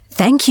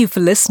Thank you for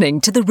listening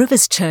to the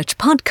Rivers Church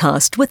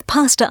podcast with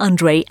Pastor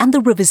Andre and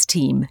the Rivers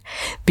team.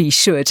 Be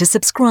sure to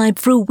subscribe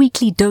for a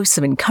weekly dose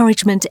of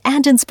encouragement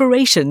and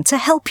inspiration to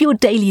help your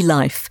daily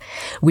life.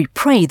 We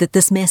pray that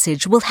this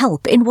message will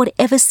help in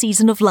whatever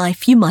season of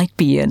life you might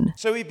be in.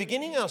 So we're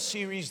beginning our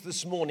series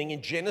this morning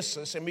in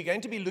Genesis, and we're going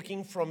to be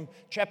looking from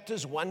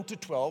chapters 1 to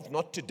 12,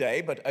 not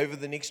today, but over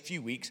the next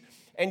few weeks.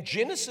 And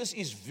Genesis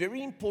is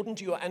very important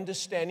to your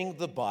understanding of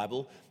the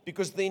Bible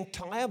because the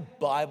entire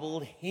Bible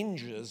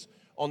hinges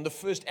on the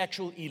first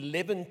actual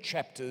 11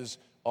 chapters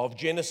of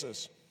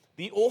Genesis.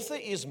 The author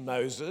is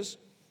Moses.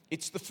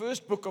 It's the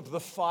first book of the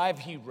 5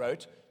 he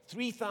wrote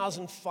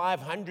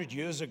 3,500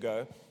 years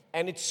ago,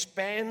 and it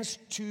spans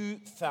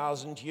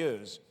 2,000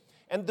 years.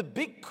 And the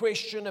big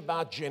question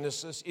about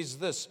Genesis is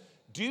this: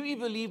 do we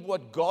believe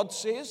what God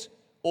says,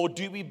 or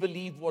do we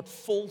believe what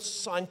false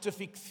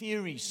scientific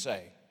theories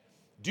say?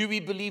 Do we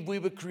believe we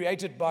were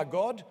created by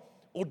God,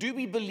 or do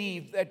we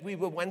believe that we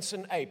were once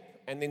an ape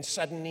and then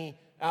suddenly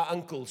our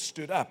uncle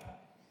stood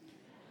up?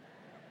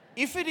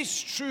 If it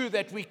is true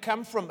that we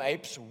come from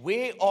apes,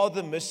 where are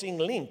the missing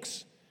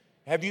links?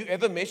 Have you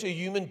ever met a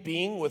human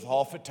being with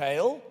half a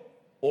tail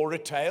or a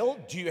tail?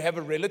 Do you have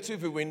a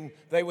relative who, when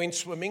they went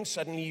swimming,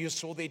 suddenly you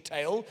saw their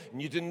tail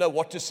and you didn't know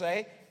what to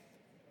say?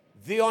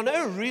 There are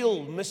no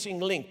real missing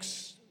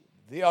links.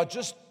 They are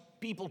just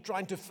people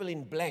trying to fill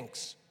in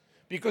blanks.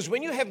 Because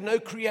when you have no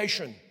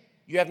creation,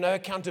 you have no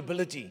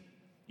accountability.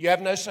 You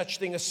have no such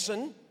thing as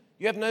sin.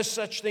 You have no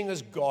such thing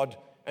as God.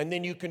 And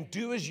then you can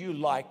do as you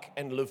like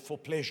and live for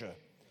pleasure.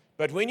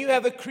 But when you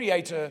have a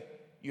creator,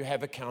 you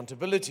have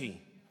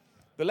accountability.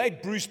 The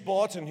late Bruce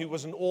Barton, who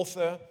was an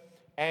author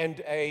and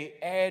an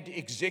ad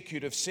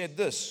executive, said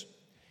this.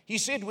 He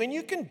said, when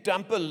you can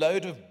dump a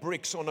load of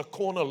bricks on a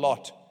corner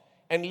lot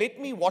and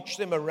let me watch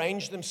them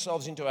arrange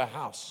themselves into a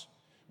house,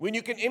 when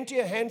you can empty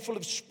a handful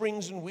of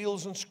springs and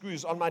wheels and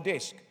screws on my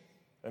desk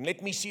and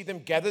let me see them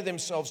gather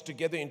themselves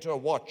together into a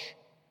watch,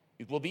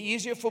 it will be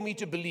easier for me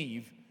to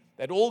believe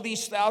that all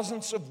these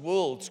thousands of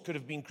worlds could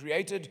have been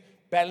created,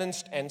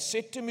 balanced, and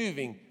set to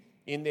moving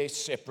in their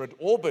separate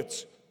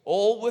orbits,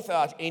 all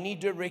without any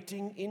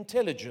directing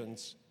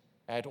intelligence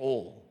at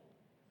all.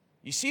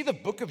 You see, the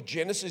book of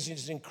Genesis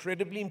is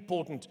incredibly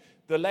important.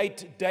 The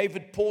late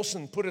David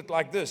Pawson put it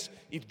like this: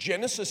 if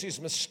Genesis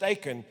is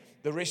mistaken,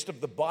 the rest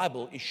of the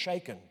Bible is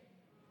shaken.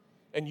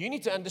 And you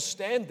need to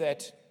understand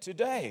that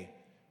today.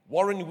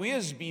 Warren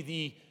Wiersbe,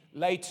 the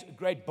late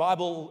great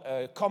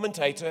Bible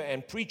commentator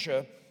and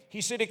preacher, he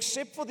said,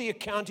 except for the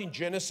account in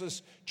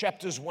Genesis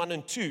chapters 1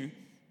 and 2,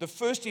 the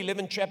first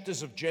 11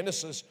 chapters of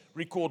Genesis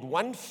record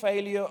one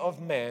failure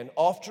of man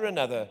after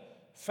another,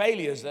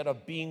 failures that are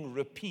being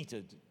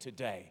repeated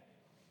today.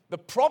 The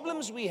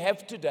problems we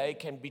have today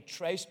can be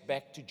traced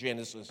back to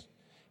Genesis,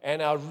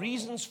 and our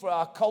reasons for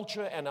our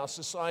culture and our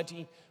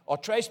society are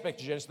traced back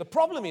to Genesis. The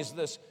problem is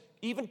this: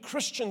 even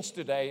Christians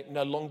today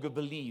no longer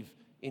believe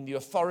in the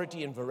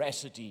authority and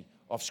veracity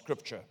of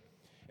Scripture.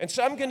 And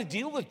so I'm going to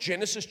deal with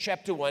Genesis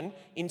chapter 1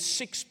 in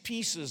 6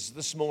 pieces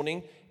this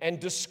morning and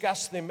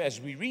discuss them as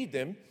we read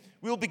them.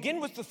 We'll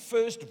begin with the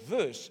first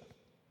verse,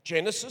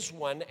 Genesis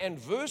 1 and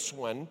verse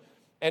 1,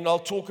 and I'll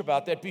talk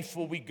about that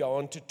before we go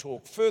on to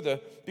talk further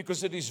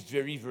because it is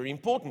very, very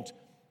important.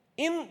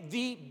 In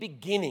the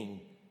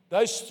beginning,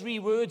 those 3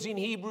 words in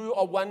Hebrew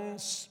are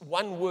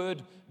one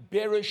word,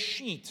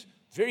 Bereshit,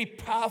 very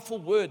powerful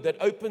word that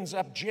opens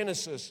up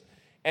Genesis.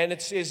 And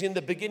it says, in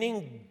the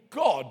beginning,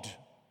 God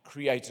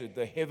created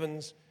the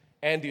heavens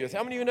and the earth.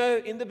 How many of you know,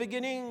 in the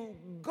beginning,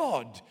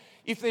 God?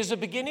 If there's a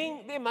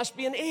beginning, there must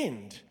be an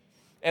end.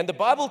 And the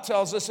Bible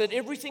tells us that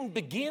everything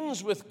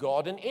begins with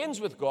God and ends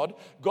with God.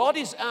 God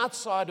is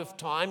outside of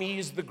time. He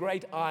is the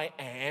great I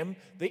am,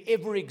 the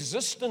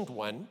ever-existent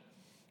one.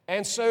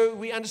 And so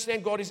we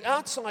understand God is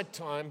outside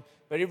time,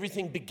 but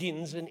everything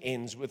begins and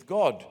ends with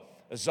God.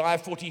 Isaiah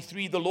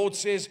 43, the Lord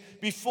says,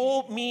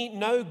 before me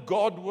no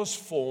God was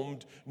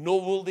formed,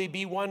 nor will there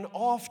be one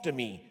after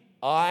me.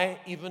 I,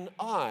 even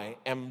I,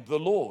 am the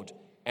Lord,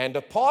 and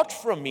apart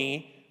from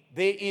me,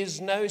 there is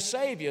no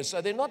Savior.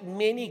 So there are not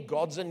many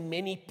gods and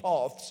many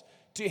paths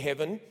to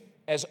heaven,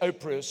 as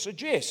Oprah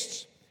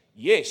suggests.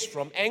 Yes,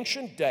 from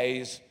ancient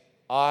days,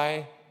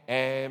 I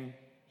am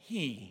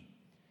He.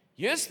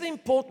 Here's the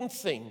important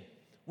thing.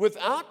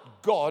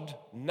 Without God,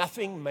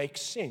 nothing makes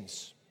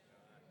sense.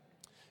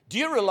 Do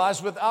you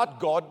realize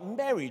without God,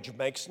 marriage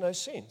makes no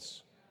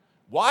sense?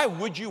 Why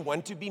would you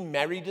want to be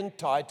married and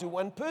tied to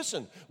one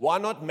person? Why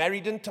not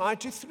married and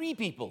tied to 3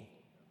 people?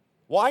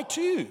 Why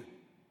 2?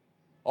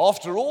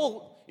 After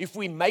all, if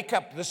we make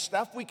up this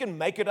stuff, we can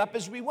make it up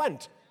as we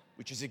want,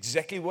 which is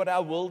exactly what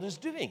our world is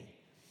doing.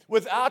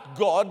 Without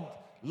God,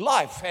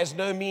 life has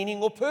no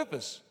meaning or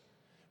purpose.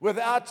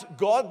 Without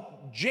God,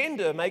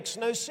 gender makes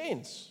no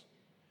sense.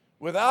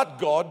 Without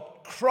God,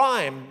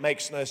 crime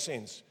makes no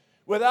sense.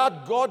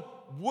 Without God,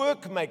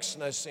 work makes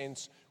no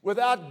sense.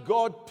 Without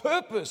God,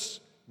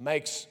 purpose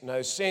makes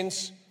no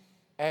sense.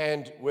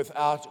 And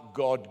without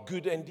God,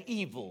 good and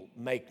evil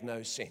make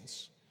no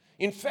sense.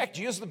 In fact,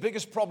 here's the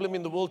biggest problem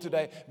in the world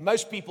today.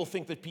 Most people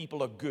think that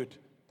people are good.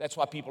 That's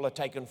why people are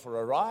taken for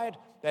a ride.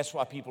 That's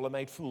why people are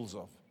made fools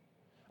of.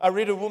 I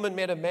read a woman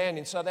met a man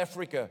in South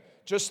Africa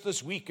just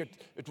this week.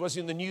 It was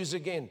in the news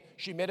again.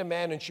 She met a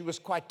man and she was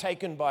quite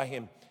taken by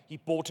him. He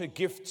bought her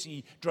gifts.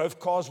 He drove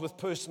cars with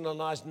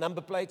personalized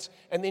number plates.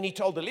 And then he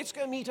told her, let's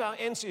go meet our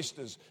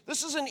ancestors.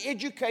 This is an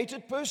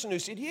educated person who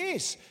said,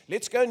 yes,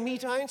 let's go and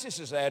meet our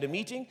ancestors. They had a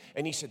meeting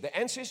and he said, the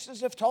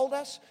ancestors have told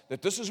us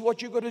that this is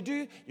what you've got to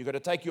do. You've got to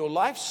take your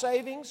life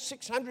savings,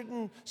 600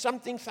 and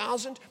something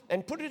thousand,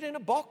 and put it in a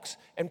box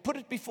and put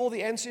it before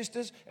the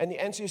ancestors, and the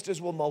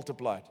ancestors will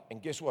multiply it.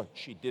 And guess what?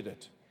 She did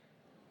it.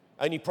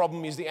 Only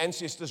problem is the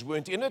ancestors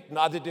weren't in it,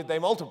 neither did they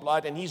multiply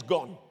it, and he's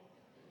gone.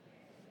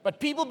 But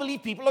people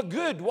believe people are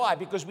good. Why?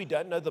 Because we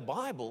don't know the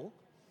Bible.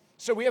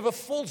 So we have a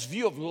false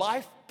view of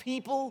life,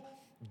 people,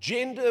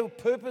 gender,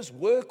 purpose,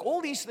 work, all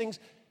these things.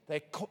 They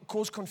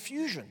cause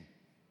confusion.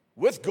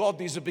 With God,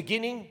 there's a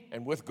beginning,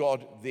 and with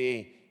God,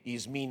 there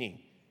is meaning.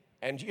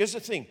 And here's the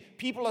thing.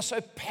 People are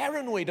so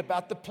paranoid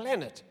about the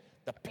planet.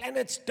 The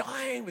planet's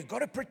dying. We've got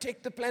to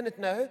protect the planet.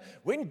 No.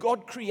 When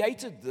God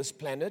created this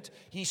planet,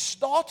 He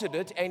started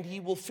it, and He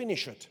will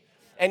finish it.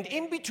 And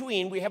in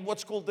between, we have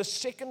what's called the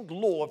second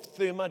law of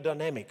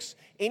thermodynamics.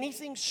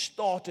 Anything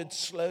started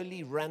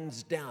slowly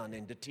runs down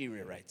and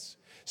deteriorates.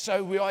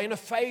 So we are in a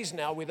phase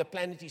now where the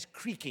planet is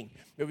creaking,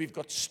 where we've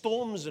got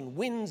storms and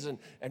winds, and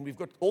we've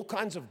got all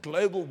kinds of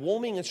global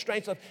warming and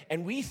strange stuff.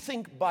 And we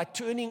think by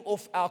turning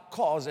off our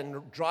cars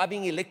and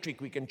driving electric,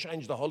 we can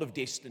change the whole of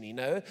destiny.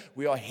 No,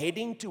 we are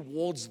heading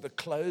towards the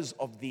close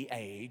of the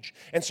age.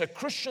 And so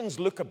Christians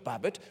look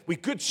above it. We're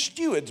good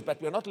stewards,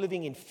 but we're not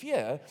living in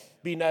fear.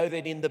 We know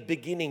that in the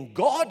beginning,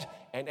 God,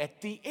 and at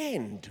the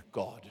end,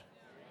 God.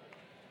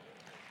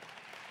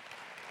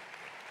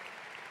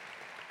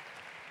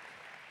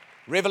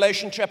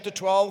 Revelation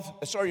 22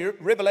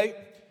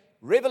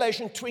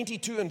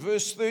 and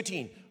verse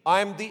 13.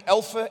 I am the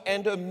Alpha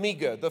and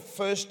Omega, the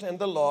first and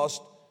the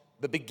last,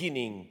 the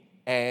beginning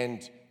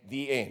and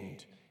the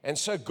end. And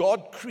so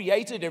God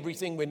created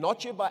everything. We're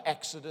not here by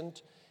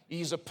accident.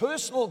 He's a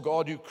personal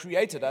God who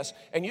created us.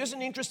 And here's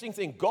an interesting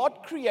thing.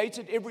 God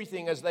created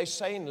everything, as they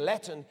say in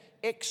Latin,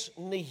 ex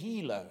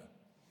nihilo.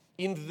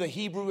 In the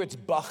Hebrew, it's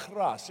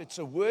bachras. It's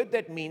a word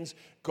that means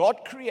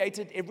God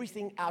created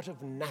everything out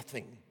of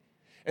nothing.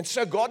 And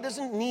so God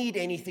doesn't need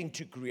anything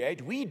to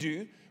create. We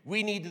do.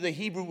 We need the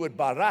Hebrew word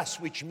baras,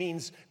 which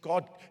means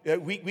God.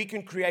 We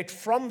can create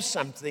from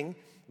something.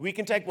 We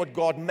can take what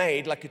God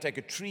made, like you take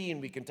a tree,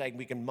 and we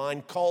can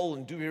mine coal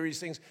and do various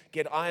things,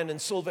 get iron and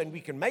silver, and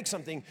we can make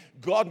something.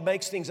 God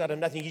makes things out of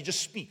nothing. He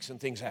just speaks and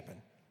things happen.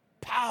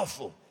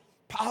 Powerful,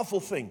 powerful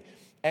thing.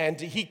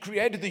 And He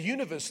created the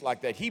universe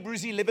like that.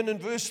 Hebrews 11 and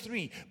verse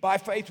 3. By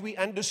faith we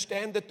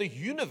understand that the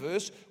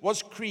universe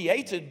was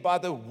created by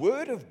the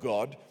word of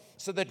God,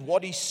 so that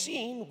what is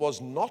seen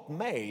was not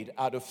made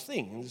out of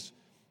things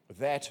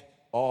that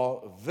are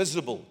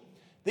visible.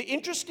 The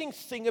interesting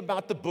thing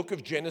about the book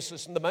of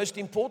Genesis, and the most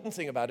important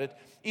thing about it,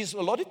 is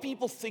a lot of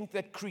people think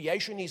that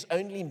creation is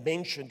only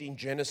mentioned in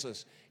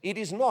Genesis. It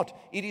is not.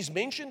 It is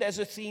mentioned as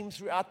a theme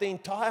throughout the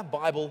entire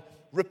Bible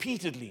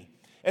repeatedly.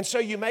 And so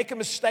you make a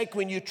mistake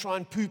when you try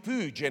and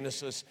poo-poo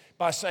Genesis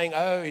by saying,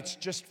 oh, it's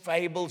just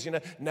fables,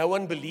 no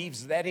one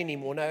believes that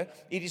anymore. No,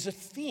 it is a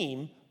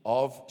theme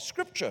of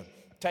Scripture.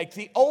 Take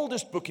the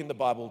oldest book in the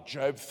Bible,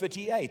 Job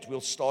 38.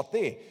 We'll start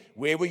there.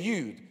 Where were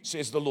you,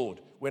 says the Lord,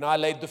 when I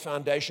laid the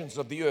foundations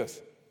of the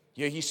earth?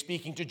 Here He's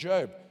speaking to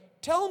Job.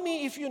 Tell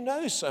me if you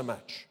know so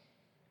much.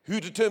 Who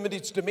determined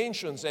its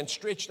dimensions and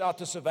stretched out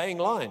the surveying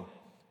line?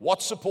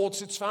 What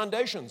supports its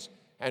foundations?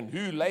 And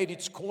who laid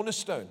its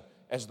cornerstone?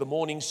 As the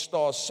morning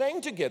stars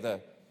sang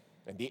together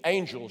and the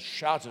angels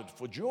shouted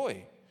for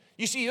joy.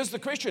 You see, here's the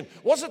question.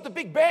 Was it the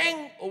Big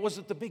Bang or was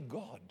it the big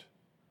God?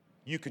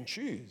 You can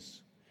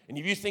choose. And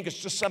if you think it's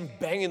just some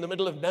bang in the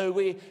middle of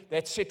nowhere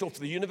that set off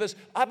the universe,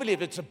 I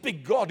believe it's a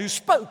big God who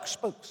spoke,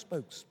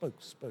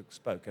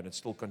 and it's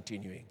still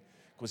continuing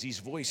because His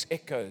voice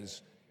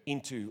echoes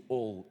into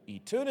all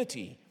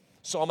eternity.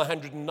 Psalm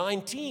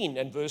 119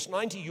 and verse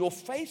 90, your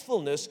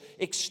faithfulness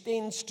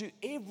extends to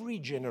every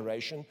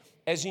generation,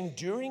 as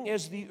enduring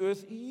as the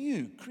earth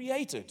you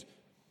created.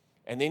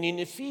 And then in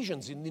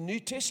Ephesians, in the New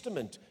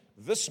Testament,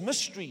 this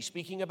mystery,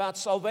 speaking about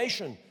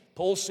salvation,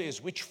 Paul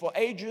says, which for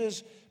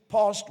ages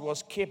past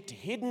was kept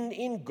hidden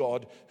in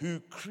God who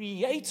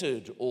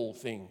created all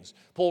things.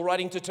 Paul,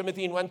 writing to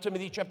Timothy in 1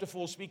 Timothy chapter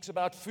 4, speaks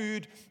about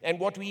food and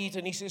what we eat,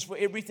 and he says, for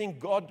everything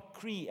God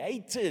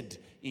created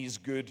is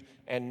good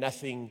and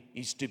nothing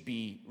is to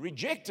be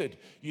rejected.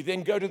 You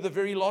then go to the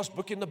very last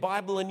book in the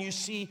Bible and you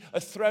see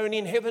a throne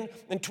in heaven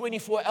and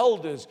 24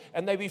 elders,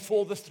 and they're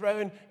before the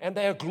throne and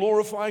they are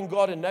glorifying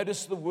God, and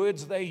notice the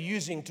words they're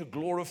using to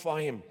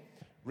glorify Him.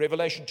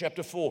 Revelation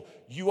chapter 4,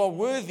 you are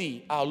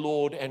worthy, our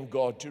Lord and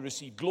God, to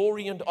receive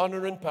glory and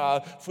honor and power,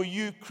 for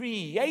you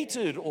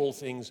created all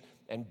things,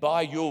 and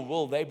by your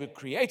will they were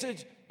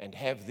created and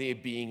have their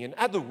being. In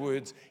other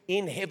words,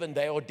 in heaven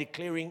they are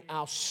declaring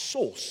our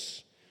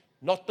source,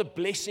 not the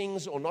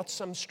blessings or not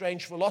some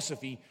strange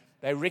philosophy.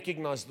 They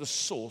recognize the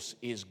source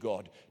is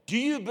God. Do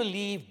you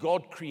believe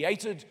God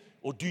created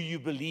Or do you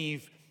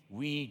believe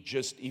we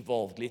just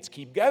evolved? Let's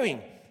keep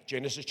going.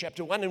 Genesis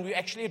chapter 1, and we're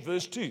actually at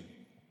verse 2.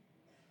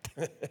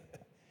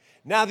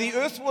 Now the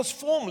earth was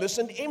formless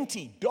and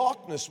empty.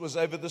 Darkness was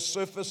over the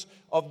surface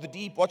of the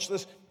deep. Watch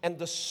this. And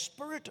the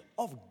Spirit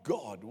of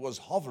God was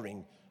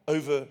hovering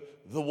over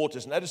the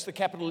waters. Notice the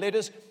capital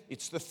letters.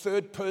 It's the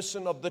third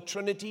person of the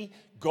Trinity.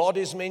 God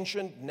is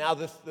mentioned. Now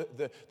the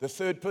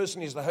third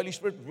person is the Holy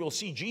Spirit. We'll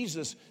see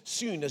Jesus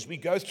soon as we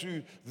go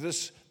through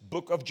this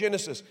book of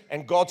Genesis.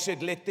 And God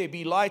said, let there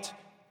be light.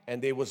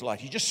 And there was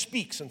light. He just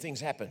speaks and things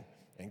happen.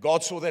 And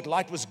God saw that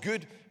light was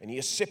good, and He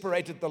has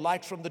separated the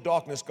light from the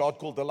darkness. God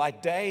called the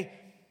light day,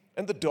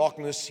 and the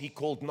darkness He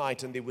called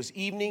night. And there was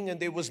evening and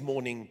there was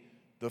morning,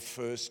 the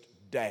first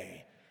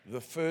day.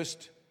 The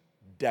first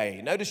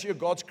day. Notice here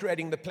God's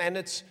creating the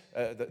planets,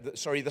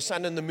 the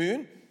sun and the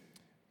moon.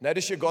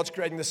 Notice here God's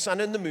creating the sun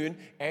and the moon,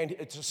 and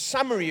it's a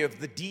summary of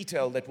the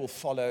detail that will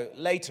follow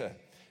later.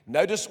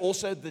 Notice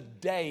also the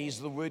days,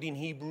 the word in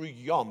Hebrew,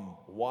 yom,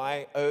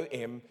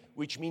 Y-O-M,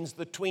 which means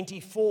the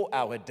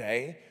 24-hour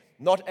day,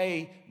 not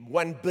a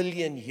 1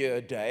 billion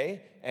year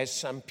day, as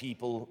some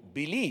people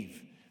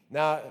believe.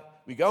 Now,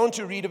 we go on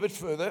to read a bit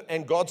further,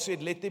 and God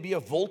said, let there be a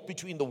vault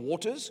between the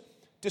waters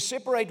to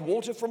separate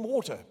water from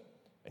water.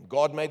 And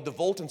God made the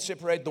vault and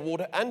separated the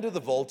water under the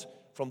vault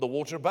from the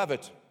water above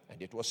it.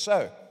 And it was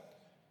so.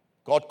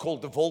 God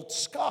called the vault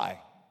sky,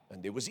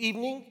 and there was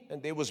evening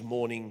and there was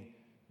morning,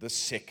 the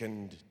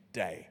second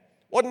day.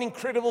 What an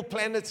incredible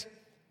planet.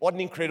 What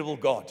an incredible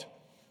God.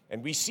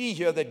 And we see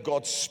here that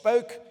God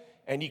spoke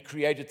and He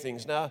created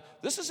things. Now,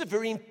 this is a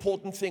very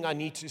important thing I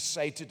need to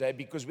say today,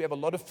 because we have a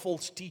lot of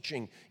false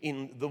teaching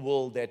in the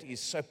world that is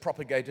so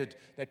propagated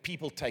that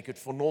people take it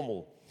for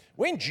normal.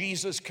 When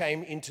Jesus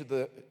came into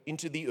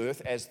the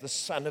earth as the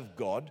Son of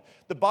God,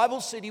 the Bible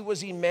said He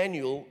was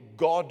Emmanuel,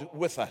 God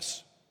with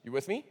us. You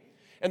with me?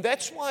 And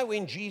that's why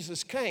when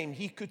Jesus came,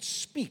 He could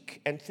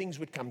speak and things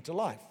would come to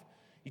life.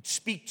 He'd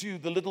speak to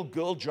the little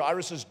girl,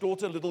 Jairus'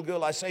 daughter, little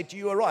girl, I say to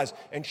you, arise.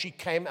 And she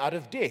came out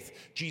of death.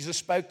 Jesus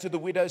spoke to the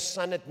widow's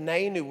son at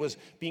Nain, who was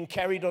being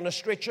carried on a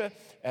stretcher.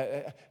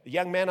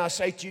 Young man, I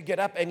say to you, get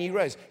up, and he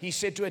rose. He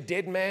said to a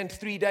dead man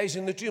 3 days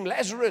in the tomb,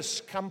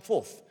 Lazarus, come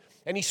forth.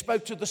 And He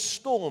spoke to the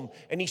storm,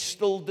 and He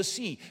stilled the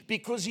sea.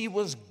 Because He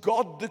was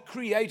God, the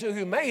creator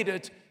who made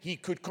it, He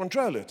could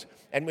control it.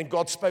 And when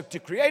God spoke to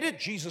create it,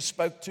 Jesus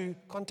spoke to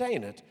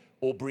contain it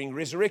or bring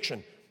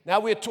resurrection. Now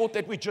we're taught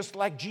that we're just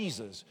like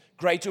Jesus.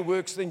 Greater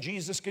works than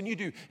Jesus can you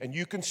do. And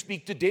you can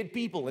speak to dead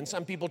people. And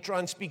some people try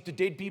and speak to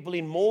dead people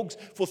in morgues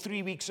for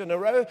 3 weeks in a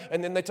row.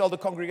 And then they tell the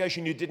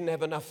congregation you didn't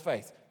have enough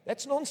faith.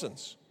 That's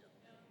nonsense.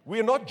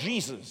 We're not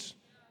Jesus.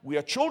 We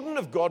are children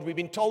of God. We've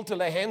been told to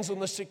lay hands on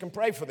the sick and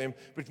pray for them.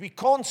 But we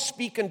can't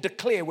speak and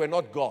declare we're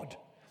not God.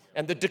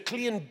 And the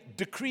decree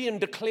and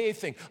declare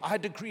thing. I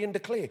decree and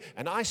declare.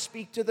 And I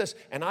speak to this.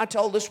 And I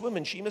tell this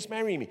woman she must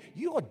marry me.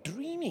 You are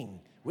dreaming.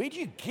 Where do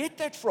you get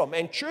that from?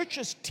 And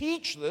churches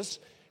teach this,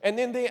 and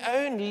then their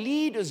own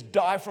leaders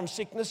die from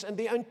sickness, and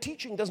their own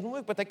teaching doesn't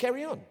work, but they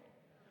carry on.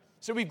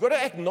 So we've got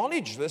to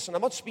acknowledge this, and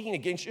I'm not speaking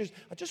against you.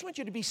 I just want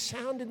you to be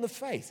sound in the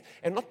faith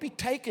and not be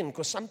taken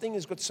because something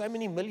has got so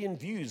many million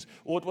views,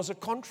 or it was a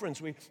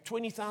conference where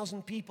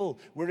 20,000 people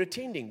were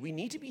attending. We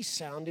need to be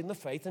sound in the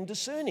faith and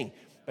discerning.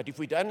 But if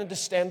we don't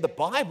understand the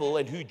Bible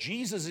and who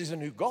Jesus is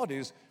and who God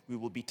is, we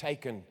will be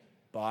taken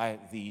by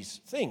these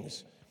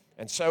things.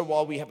 And so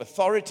while we have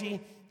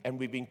authority and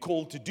we've been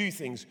called to do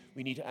things,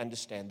 we need to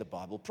understand the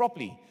Bible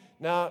properly.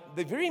 Now,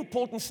 the very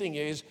important thing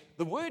is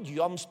the word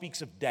yom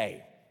speaks of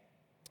day.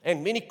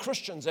 And many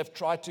Christians have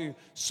tried to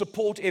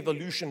support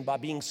evolution by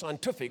being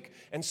scientific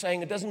and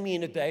saying it doesn't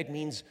mean a day, it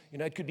means,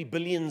 it could be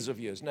billions of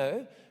years.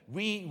 No,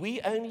 we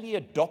only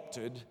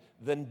adopted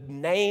the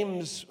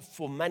names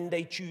for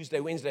Monday, Tuesday,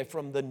 Wednesday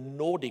from the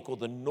Nordic or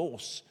the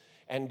Norse.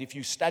 And if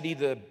you study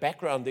the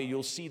background there,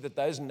 you'll see that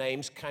those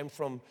names came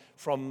from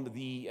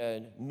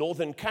the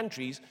northern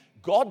countries.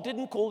 God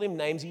didn't call them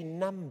names, He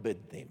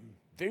numbered them.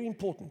 Very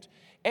important.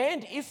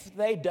 And if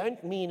they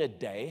don't mean a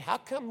day, how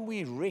come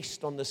we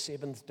rest on the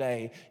seventh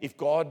day if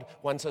God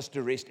wants us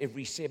to rest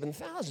every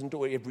 7,000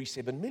 or every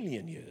 7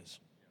 million years?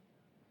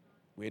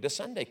 Where does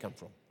Sunday come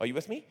from? Are you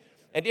with me?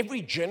 And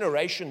every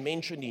generation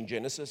mentioned in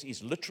Genesis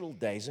is literal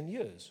days and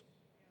years.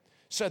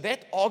 So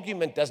that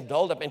argument doesn't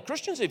hold up. And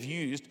Christians have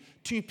used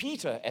 2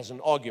 Peter as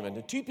an argument.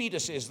 And 2 Peter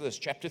says this,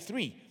 chapter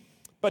 3.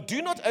 But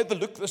do not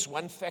overlook this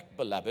one fact,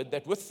 beloved,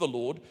 that with the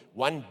Lord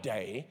 1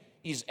 day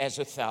is as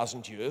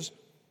 1,000 years,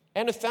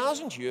 and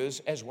 1,000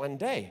 years as 1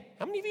 day.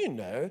 How many of you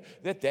know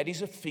that that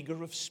is a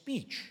figure of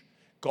speech?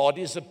 God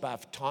is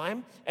above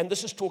time, and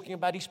this is talking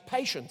about His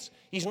patience.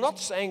 He's not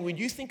saying when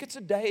you think it's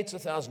a day, it's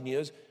 1,000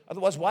 years.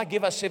 Otherwise, why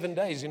give us 7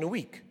 days in a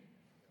week?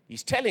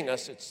 He's telling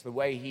us it's the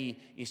way He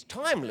is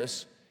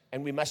timeless,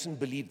 and we mustn't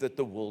believe that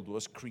the world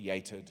was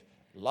created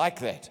like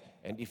that.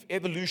 And if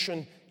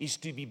evolution is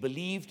to be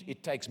believed,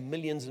 it takes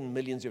millions and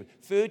millions of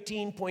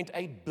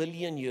 13.8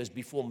 billion years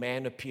before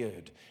man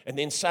appeared. And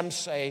then some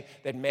say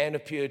that man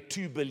appeared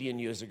 2 billion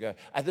years ago.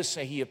 Others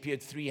say he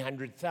appeared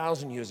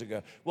 300,000 years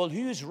ago. Well,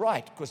 who's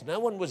right? Because no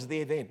one was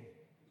there then.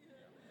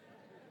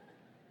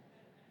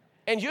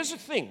 And here's the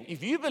thing,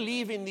 if you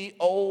believe in the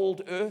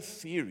old earth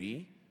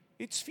theory,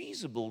 it's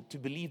feasible to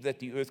believe that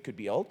the earth could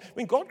be old.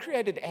 When God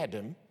created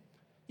Adam,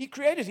 he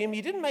created him,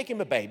 he didn't make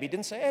him a baby. He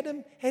didn't say,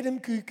 Adam,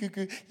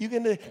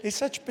 there's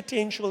such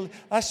potential.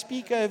 I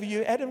speak over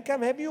you. Adam,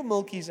 come have your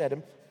milkies,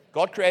 Adam.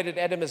 God created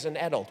Adam as an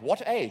adult.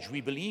 What age? We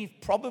believe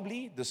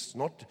probably, this is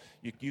not,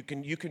 you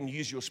can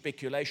use your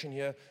speculation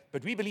here,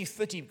 but we believe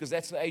 30 because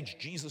that's the age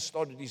Jesus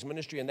started his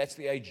ministry and that's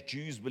the age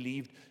Jews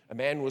believed a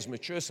man was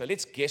mature. So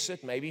let's guess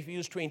it, maybe if he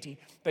was 20,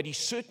 but he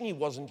certainly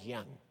wasn't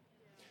young.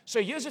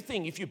 So here's the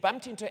thing, if you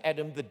bumped into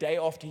Adam the day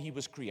after he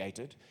was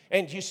created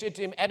and you said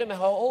to him, Adam,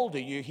 how old are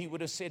you? He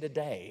would have said a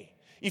day.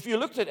 If you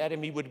looked at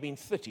Adam, he would have been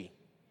 30.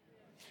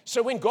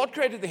 So when God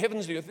created the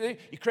heavens and the earth,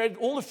 he created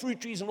all the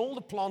fruit trees and all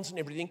the plants and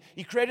everything.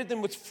 He created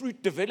them with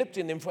fruit developed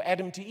in them for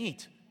Adam to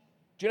eat.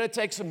 Do you know it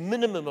takes a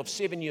minimum of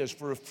 7 years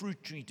for a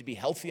fruit tree to be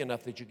healthy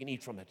enough that you can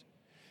eat from it?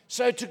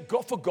 So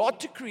for God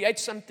to create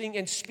something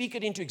and speak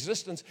it into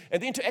existence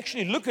and then to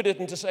actually look at it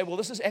and to say, well,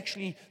 this is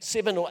actually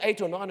 7 or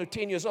 8 or 9 or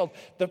 10 years old.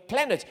 The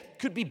planet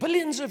could be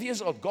billions of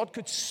years old. God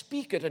could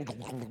speak it and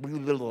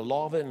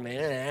lava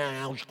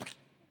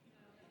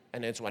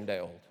and it's one day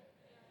old.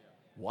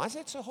 Why is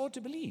that so hard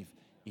to believe?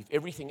 If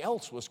everything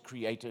else was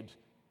created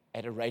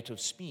at a rate of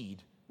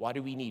speed, why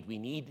do we need? We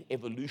need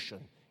evolution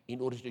in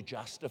order to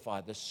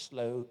justify the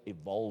slow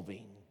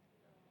evolving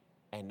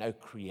and no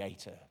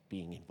creator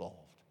being involved.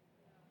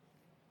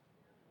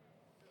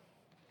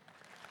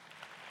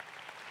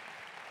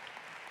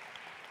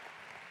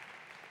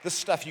 This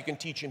stuff you can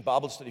teach in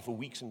Bible study for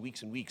weeks and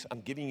weeks and weeks.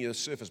 I'm giving you a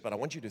surface, but I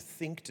want you to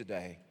think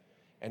today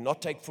and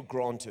not take for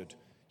granted.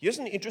 Here's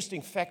an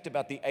interesting fact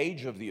about the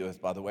age of the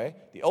earth, by the way.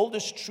 The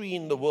oldest tree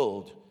in the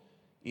world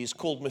is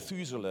called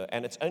Methuselah,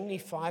 and it's only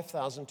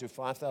 5,000 to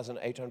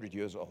 5,800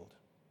 years old.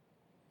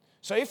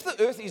 So if the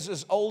earth is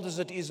as old as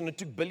it is, and it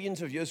took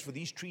billions of years for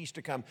these trees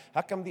to come,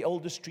 how come the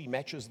oldest tree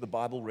matches the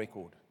Bible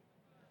record?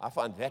 I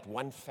find that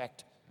one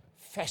fact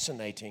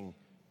fascinating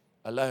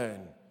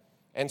alone.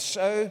 And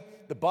so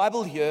the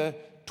Bible here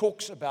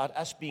talks about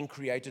us being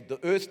created,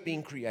 the earth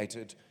being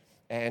created,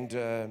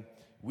 and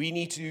we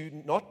need to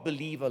not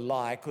believe a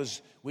lie,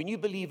 because when you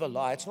believe a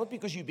lie, it's not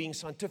because you're being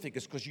scientific,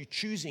 it's because you're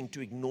choosing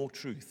to ignore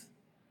truth.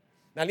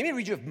 Now, let me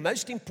read you a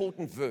most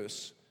important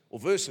verse, or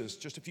verses,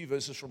 just a few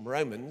verses from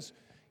Romans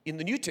in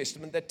the New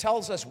Testament that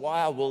tells us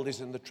why our world is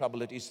in the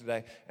trouble it is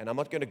today. And I'm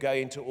not going to go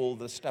into all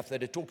the stuff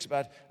that it talks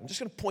about. I'm just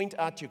going to point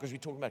out to you because we're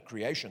talking about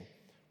creation.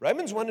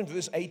 Romans 1 and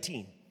verse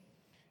 18.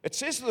 It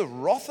says the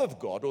wrath of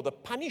God, or the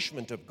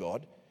punishment of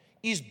God,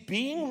 is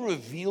being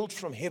revealed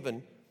from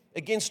heaven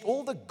against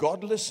all the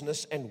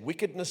godlessness and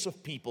wickedness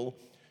of people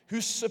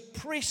who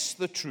suppress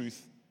the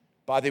truth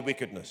by their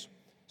wickedness.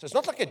 So it's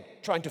not like they're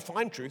trying to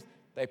find truth.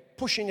 They're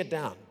pushing it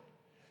down.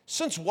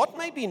 Since what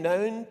may be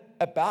known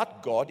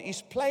about God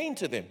is plain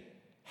to them.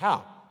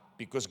 How?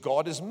 Because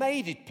God has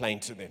made it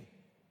plain to them.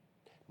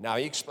 Now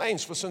he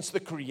explains, for since the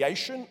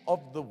creation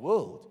of the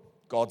world,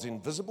 God's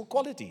invisible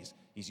qualities,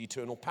 his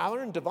eternal power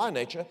and divine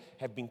nature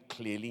have been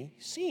clearly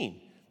seen,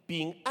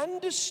 being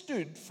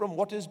understood from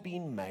what has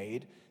been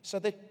made, so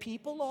that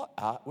people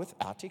are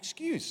without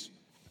excuse.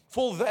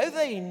 For though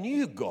they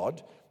knew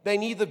God, they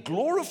neither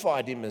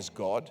glorified him as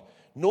God,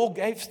 nor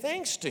gave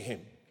thanks to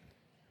him.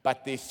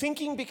 But their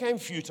thinking became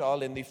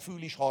futile and their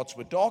foolish hearts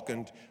were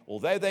darkened.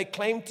 Although they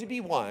claimed to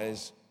be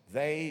wise,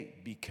 they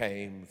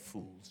became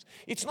fools.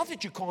 It's not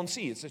that you can't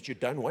see, it's that you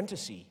don't want to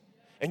see.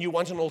 And you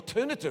want an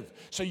alternative.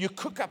 So you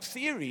cook up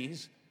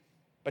theories,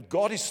 but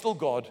God is still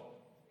God.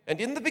 And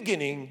in the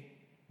beginning,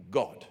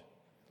 God.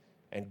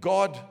 And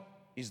God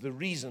is the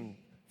reason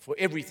for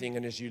everything.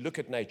 And as you look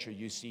at nature,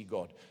 you see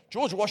God.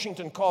 George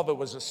Washington Carver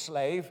was a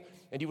slave,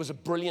 and he was a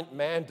brilliant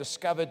man,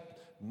 discovered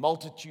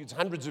multitudes,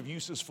 hundreds of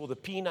uses for the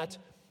peanut,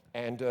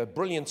 and a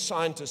brilliant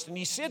scientist. And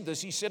he said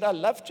this, he said, I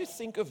love to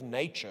think of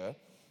nature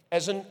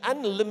as an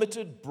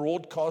unlimited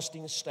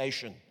broadcasting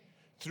station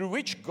through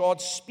which God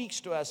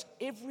speaks to us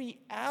every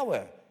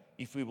hour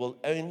if we will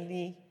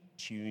only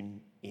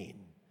tune in.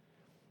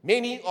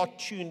 Many are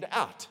tuned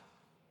out,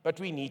 but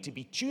we need to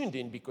be tuned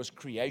in because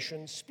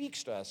creation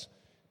speaks to us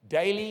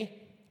daily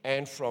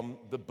and from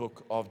the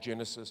book of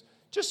Genesis.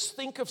 Just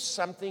think of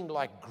something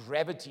like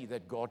gravity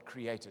that God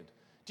created.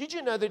 Did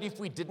you know that if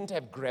we didn't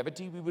have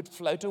gravity, we would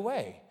float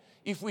away?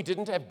 If we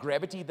didn't have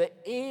gravity, the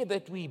air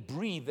that we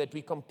breathe, that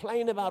we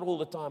complain about all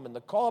the time, and the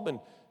carbon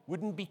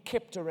wouldn't be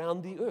kept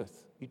around the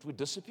earth. It would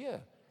disappear.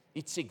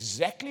 It's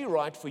exactly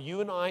right for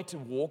you and I to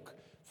walk,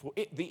 for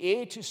the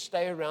air to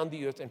stay around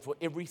the earth, and for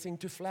everything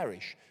to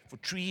flourish, for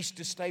trees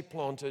to stay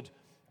planted.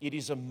 It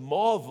is a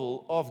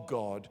marvel of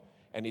God,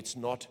 and it's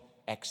not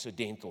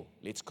accidental.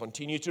 Let's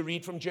continue to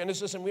read from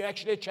Genesis, and we're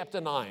actually at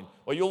chapter 9.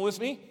 Are you all with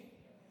me?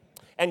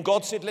 And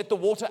God said, let the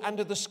water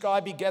under the sky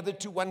be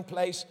gathered to one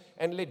place,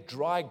 and let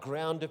dry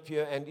ground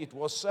appear. And it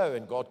was so.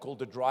 And God called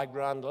the dry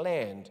ground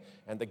land,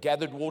 and the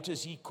gathered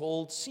waters he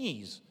called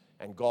seas.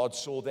 And God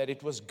saw that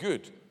it was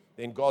good.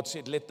 Then God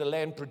said, let the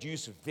land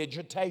produce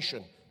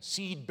vegetation,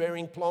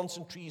 seed-bearing plants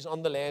and trees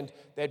on the land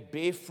that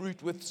bear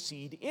fruit with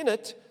seed in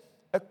it,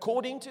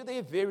 according to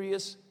their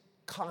various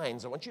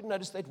kinds. I want you to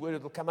notice that word.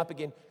 It'll come up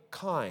again.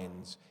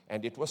 Kinds.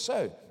 And it was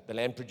so. The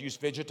land produced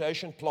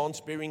vegetation,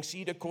 plants bearing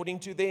seed according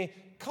to their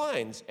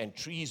kinds, and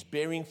trees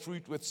bearing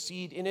fruit with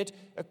seed in it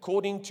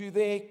according to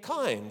their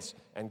kinds.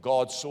 And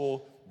God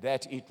saw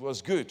that it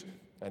was good.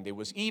 And there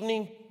was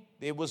evening,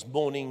 there was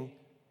morning,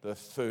 the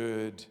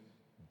third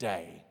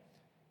day.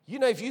 You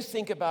know, if you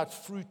think about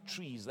fruit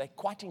trees, they're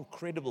quite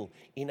incredible.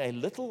 In a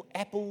little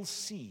apple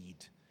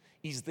seed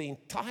is the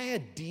entire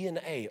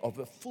DNA of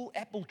a full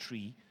apple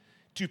tree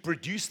to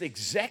produce the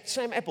exact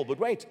same apple. But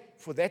wait,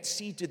 for that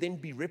seed to then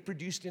be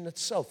reproduced in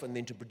itself and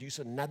then to produce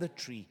another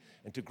tree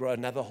and to grow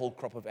another whole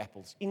crop of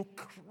apples.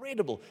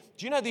 Incredible.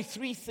 Do you know the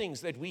three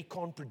things that we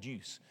can't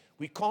produce?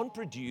 We can't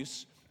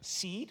produce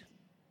seed.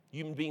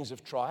 Human beings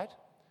have tried.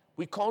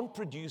 We can't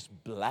produce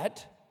blood.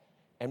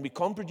 And we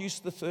can't produce,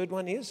 the third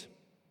one is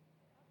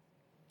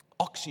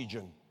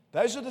oxygen.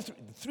 Those are the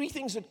three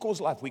things that cause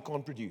life we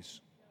can't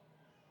produce.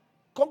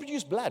 Can't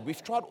produce blood.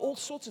 We've tried all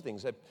sorts of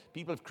things.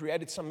 People have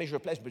created some measure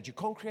of plasma, but you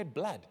can't create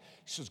blood.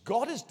 He says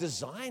God has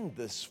designed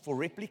this for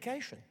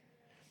replication.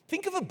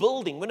 Think of a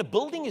building. When a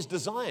building is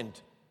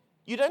designed,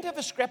 you don't have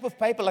a scrap of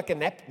paper like a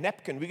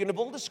napkin. We're going to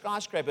build a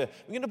skyscraper.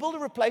 We're going to build a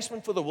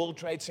replacement for the World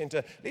Trade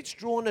Center. Let's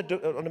draw on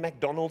a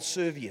McDonald's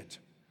serviette.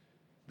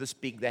 This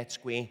big, that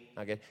square.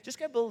 Okay, just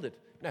go build it.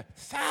 No,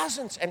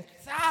 thousands and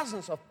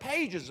thousands of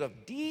pages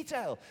of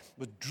detail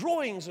with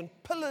drawings and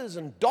pillars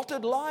and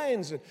dotted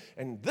lines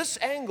and this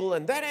angle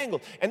and that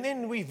angle. And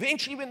then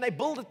eventually when they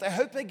build it, they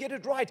hope they get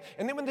it right.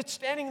 And then when it's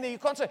standing there, you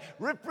can't say,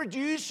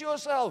 reproduce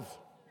yourself.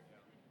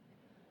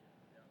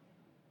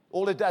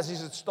 All it does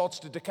is it starts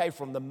to decay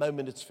from the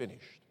moment it's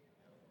finished.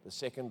 The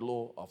second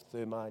law of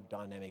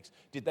thermodynamics.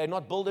 Did they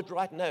not build it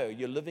right? No,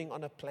 you're living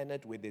on a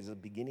planet where there's a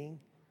beginning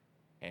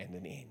and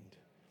an end.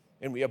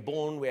 And we are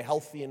born, we're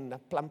healthy and a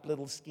plump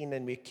little skin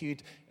and we're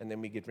cute, and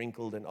then we get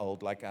wrinkled and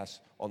old like us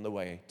on the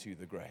way to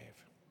the grave.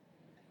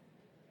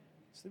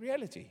 It's the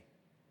reality.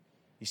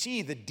 You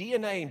see, the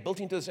DNA built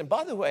into this. And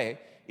by the way,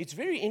 it's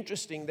very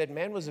interesting that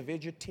man was a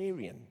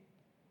vegetarian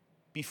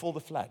before the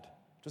flood.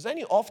 It was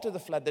only after the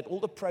flood that all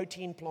the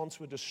protein plants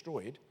were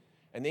destroyed.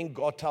 And then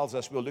God tells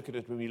us, we'll look at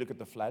it when we look at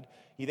the flood.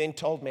 He then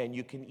told man,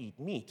 you can eat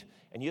meat.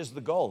 And here's the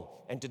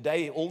goal. And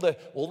today, all the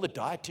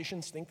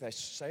dietitians think they're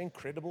so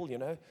incredible, you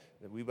know,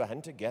 that we were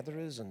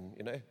hunter-gatherers and,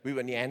 you know, we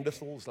were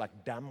Neanderthals,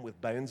 like dumb with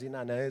bones in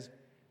our nose.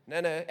 No,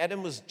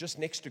 Adam was just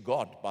next to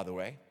God, by the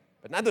way.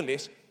 But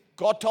nonetheless,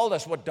 God told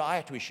us what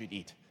diet we should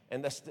eat.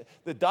 And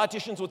the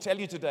dietitians will tell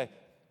you today,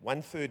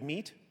 1/3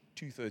 meat,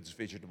 2/3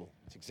 vegetable.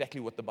 It's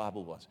exactly what the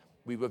Bible was.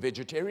 We were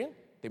vegetarian.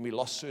 Then we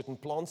lost certain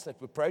plants that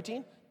were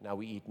protein. Now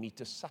we eat meat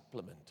to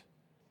supplement.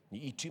 You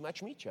eat too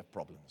much meat, you have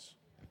problems.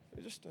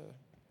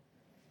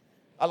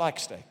 I like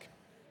steak.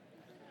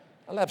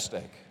 I love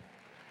steak.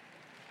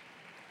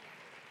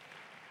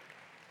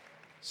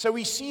 So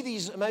we see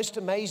these most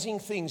amazing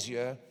things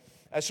here.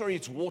 Sorry,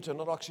 it's water,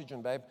 not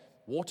oxygen, babe.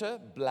 Water,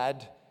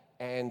 blood,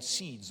 and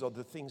seeds are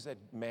the things that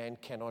man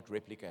cannot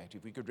replicate.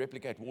 If we could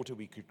replicate water,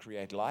 we could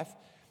create life.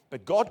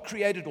 But God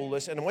created all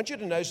this, and I want you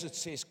to notice it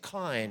says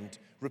kind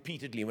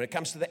repeatedly. When it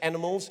comes to the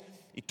animals,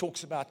 it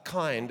talks about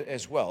kind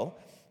as well.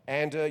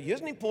 And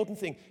here's an important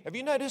thing. Have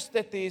you noticed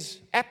that there's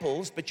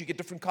apples, but you get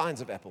different kinds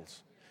of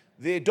apples?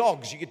 There are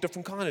dogs, you get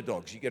different kind of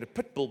dogs. You get a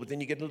pit bull, but then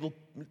you get a little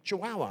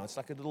chihuahua. It's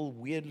like a little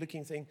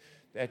weird-looking thing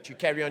that you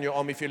carry on your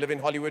arm if you live in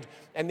Hollywood.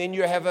 And then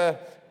you have a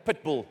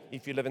pit bull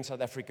if you live in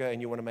South Africa and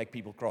you want to make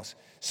people cross.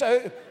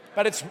 So,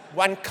 but it's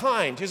one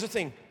kind. Here's the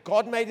thing.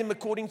 God made them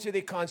according to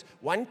their kinds.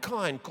 One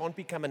kind can't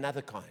become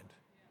another kind.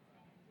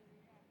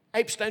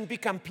 Apes don't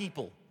become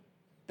people.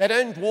 They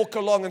don't walk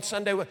along on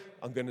Sunday,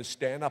 I'm going to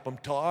stand up, I'm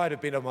tired,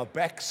 I've been on my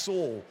back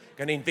sore,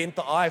 going to invent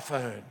the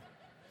iPhone.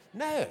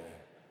 No.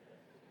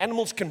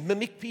 Animals can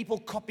mimic people,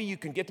 copy, you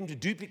can get them to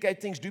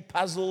duplicate things, do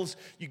puzzles,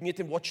 you can get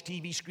them to watch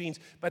TV screens,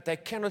 but they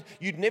cannot.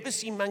 You'd never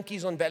see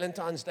monkeys on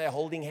Valentine's Day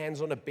holding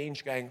hands on a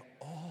bench going,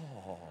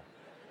 oh.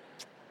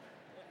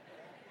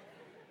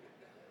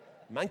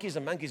 Monkeys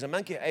are monkeys, a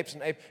monkey, apes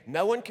and ape.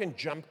 No one can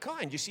jump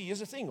kind. You see, here's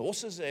the thing,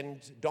 horses and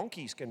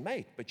donkeys can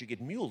mate, but you get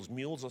mules.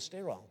 Mules are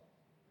sterile.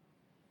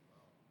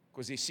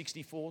 Because there's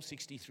 64,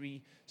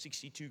 63,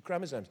 62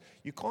 chromosomes.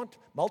 You can't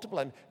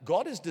multiply them.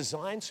 God has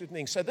designed certain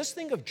things. So this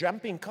thing of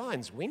jumping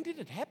kinds, when did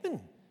it happen?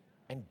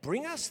 And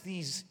bring us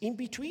these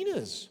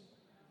in-betweeners.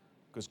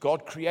 Because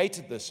God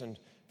created this. And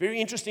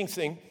very interesting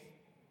thing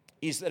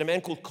is that a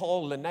man called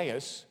Carl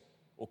Linnaeus,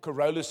 or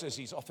Carolus as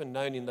he's often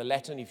known in the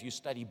Latin if you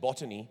study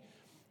botany,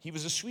 he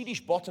was a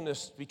Swedish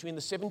botanist between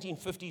the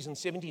 1750s and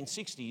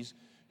 1760s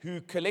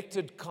who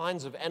collected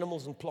kinds of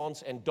animals and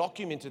plants and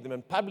documented them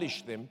and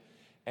published them.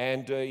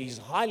 And he's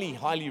highly,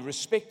 highly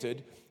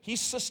respected.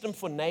 His system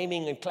for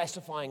naming and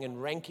classifying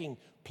and ranking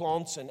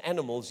plants and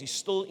animals is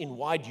still in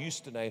wide use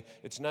today.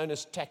 It's known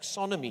as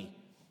taxonomy.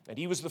 And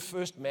he was the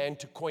first man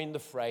to coin the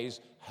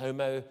phrase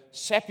Homo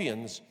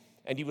sapiens.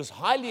 And he was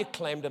highly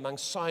acclaimed among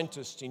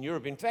scientists in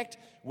Europe. In fact,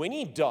 when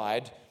he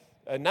died,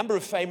 a number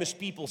of famous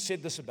people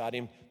said this about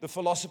him. The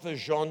philosopher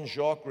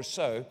Jean-Jacques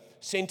Rousseau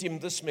sent him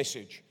this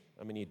message.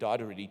 I mean, he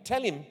died already.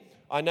 Tell him,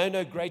 I know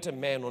no greater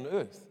man on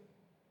earth.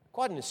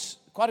 Quite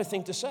a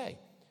thing to say.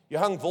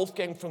 Johann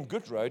Wolfgang von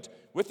Goethe wrote,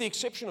 with the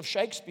exception of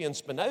Shakespeare and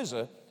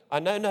Spinoza, I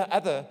know no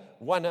other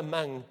one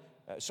among,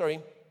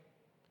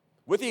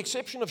 with the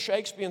exception of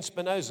Shakespeare and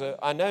Spinoza,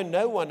 I know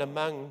no one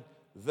among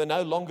the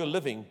no longer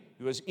living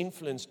who has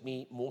influenced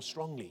me more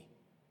strongly.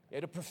 He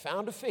had a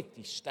profound effect.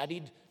 He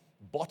studied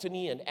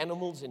botany and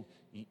animals, and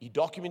he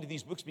documented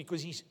these books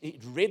because he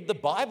read the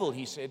Bible,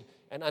 he said,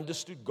 and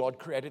understood God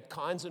created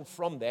kinds, and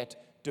from that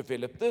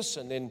developed this.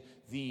 And then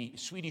the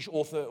Swedish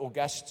author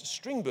August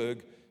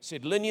Strindberg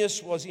said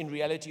Linnaeus was in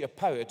reality a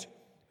poet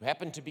who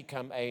happened to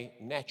become a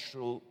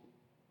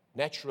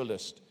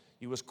naturalist.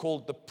 He was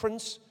called the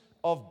Prince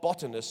of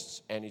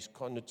Botanists and is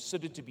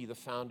considered to be the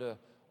founder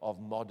of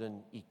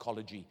modern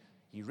ecology.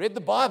 He read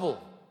the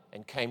Bible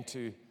and came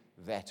to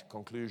that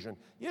conclusion.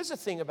 Here's the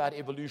thing about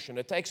evolution.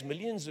 It takes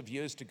millions of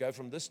years to go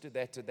from this to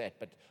that to that,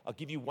 but I'll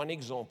give you one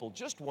example,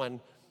 just one.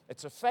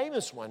 It's a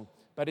famous one,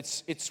 but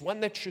it's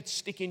one that should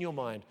stick in your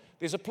mind.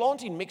 There's a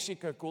plant in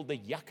Mexico called the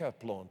yucca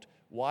plant,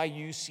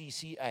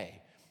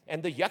 Y-U-C-C-A.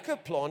 And the yucca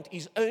plant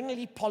is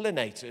only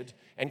pollinated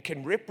and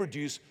can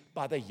reproduce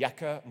by the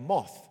yucca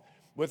moth.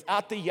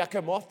 Without the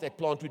yucca moth, that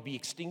plant would be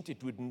extinct.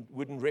 It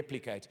wouldn't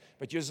replicate.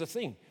 But here's the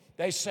thing.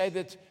 They say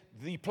that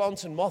the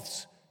plants and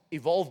moths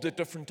evolved at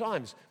different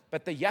times.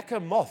 But the yucca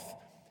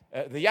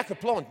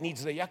plant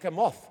needs the yucca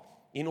moth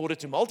in order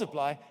to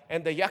multiply,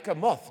 and the yucca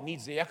moth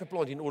needs the yucca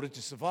plant in order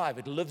to survive.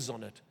 It lives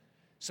on it.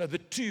 So the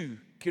two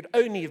could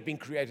only have been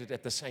created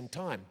at the same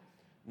time,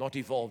 not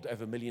evolved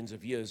over millions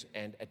of years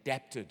and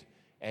adapted,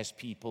 as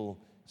people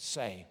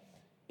say.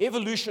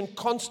 Evolution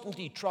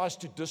constantly tries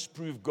to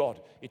disprove God.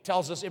 It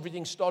tells us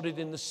everything started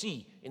in the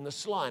sea, in the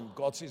slime.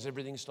 God says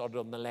everything started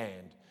on the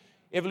land.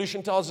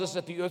 Evolution tells us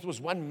that the earth was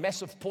one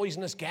mass of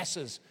poisonous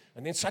gases,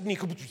 and then suddenly,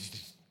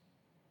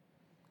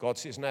 God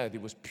says no,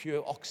 there was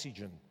pure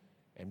oxygen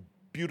and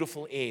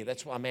beautiful air.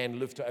 That's why man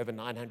lived to over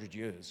 900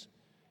 years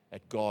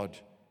that God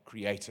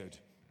created.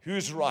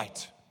 Who's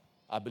right?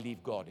 I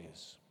believe God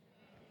is.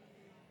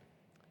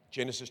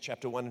 Genesis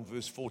chapter 1 and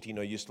verse 14.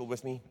 Are you still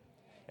with me?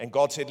 And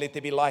God said, let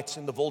there be lights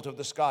in the vault of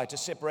the sky to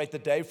separate the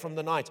day from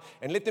the night,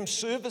 and let them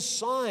serve as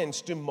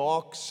signs to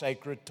mark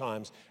sacred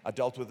times. I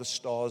dealt with the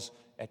stars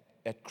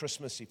at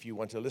Christmas, if you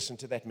want to listen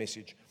to that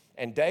message.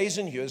 And days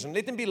and years, and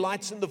let them be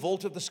lights in the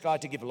vault of the sky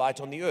to give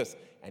light on the earth.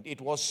 And it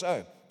was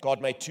so.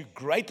 God made two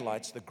great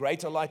lights, the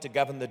greater light to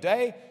govern the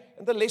day,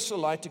 and the lesser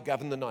light to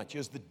govern the night.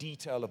 Here's the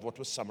detail of what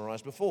was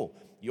summarized before.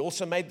 He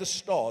also made the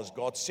stars.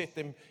 God set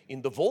them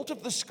in the vault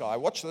of the sky.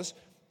 Watch this.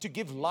 To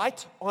give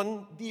light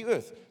on the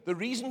earth. The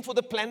reason for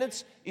the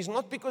planets is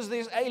not because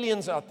there's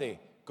aliens out there.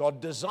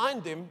 God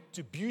designed them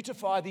to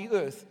beautify the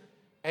earth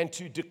and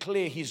to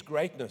declare His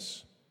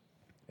greatness.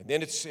 And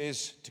then it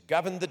says to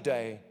govern the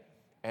day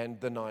and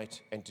the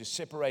night and to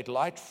separate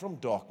light from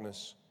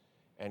darkness.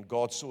 And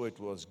God saw it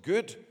was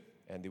good,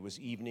 and there was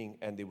evening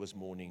and there was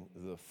morning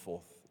the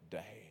fourth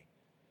day.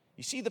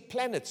 You see, the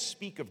planets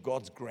speak of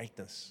God's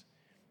greatness.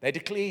 They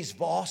declare His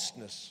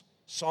vastness.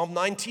 Psalm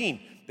 19,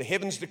 the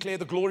heavens declare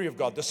the glory of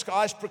God. The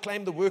skies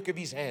proclaim the work of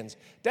His hands.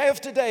 Day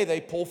after day they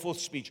pour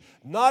forth speech.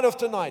 Night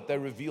after night they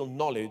reveal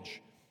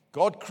knowledge.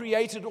 God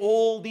created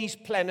all these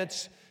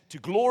planets to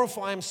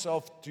glorify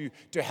Himself,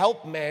 to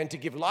help man, to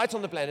give light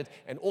on the planet,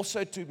 and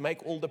also to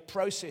make all the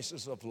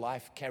processes of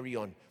life carry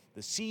on.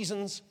 The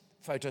seasons,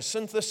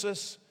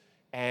 photosynthesis,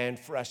 and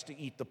for us to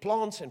eat the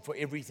plants, and for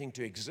everything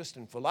to exist,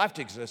 and for life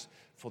to exist,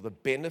 for the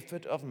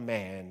benefit of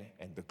man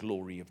and the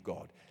glory of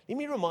God. Let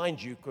me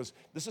remind you, because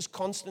this is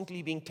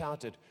constantly being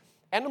touted,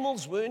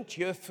 animals weren't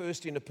here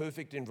first in a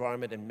perfect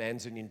environment and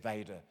man's an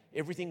invader.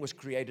 Everything was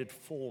created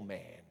for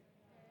man.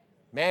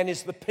 Man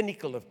is the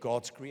pinnacle of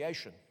God's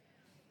creation.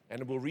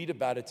 And we'll read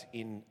about it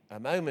in a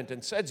moment.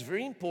 And so it's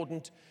very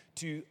important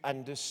to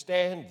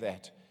understand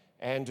that.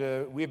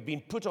 And we've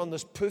been put on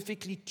this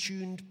perfectly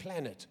tuned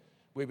planet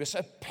where we're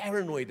so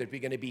paranoid that we're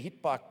going to be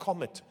hit by a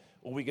comet,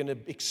 or we're going to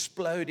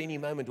explode any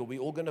moment, or we're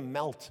all going to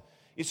melt.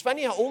 It's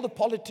funny how all the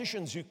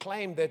politicians who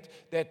claim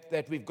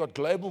that we've got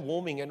global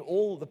warming and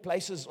all the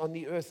places on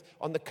the earth,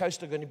 on the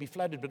coast, are going to be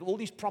flooded, but all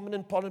these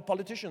prominent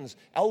politicians,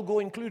 Al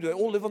Gore included, they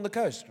all live on the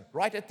coast,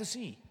 right at the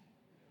sea.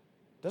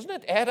 Doesn't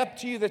it add up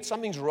to you that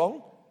something's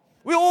wrong?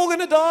 We're all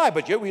going to die,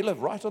 but yeah, we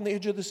live right on the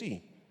edge of the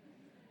sea.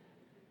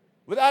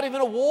 Without even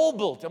a wall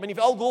built. I mean, if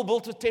Al Gore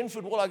built a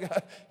 10-foot wall,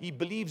 he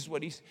believes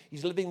what he's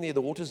living there. The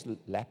water's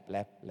lap,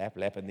 lap, lap,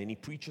 lap, and then he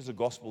preaches a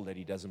gospel that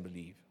he doesn't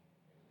believe.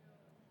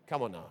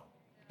 Come on now.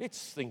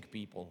 Let's think,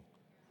 people.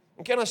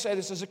 And can I say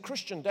this as a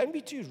Christian? Don't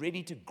be too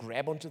ready to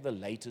grab onto the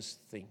latest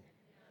thing.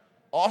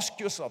 Ask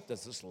yourself,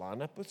 does this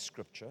line up with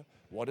Scripture?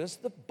 What does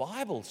the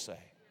Bible say?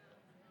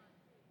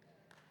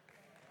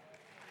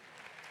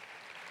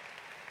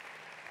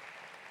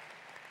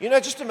 You know,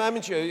 just a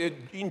moment here,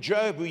 in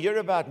Job, we hear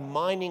about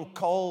mining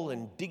coal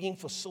and digging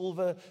for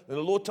silver. And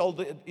the Lord told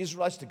the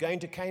Israelites to go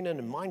into Canaan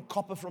and mine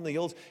copper from the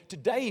hills.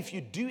 Today, if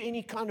you do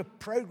any kind of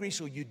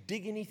progress or you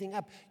dig anything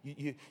up,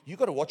 you've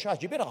got to watch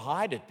out. You better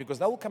hide it, because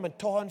they will come and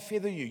tar and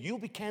feather you. You'll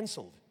be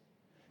canceled.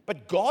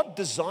 But God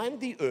designed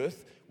the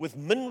earth with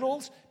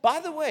minerals. By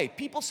the way,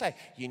 people say,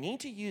 you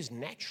need to use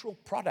natural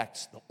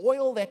products. The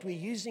oil that we're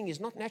using is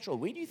not natural.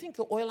 Where do you think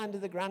the oil under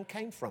the ground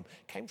came from?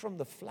 It came from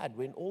the flood,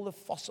 when all the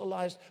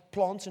fossilized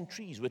plants and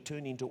trees were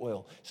turned into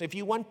oil. So if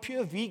you want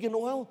pure vegan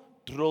oil,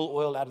 drill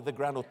oil out of the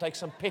ground or take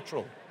some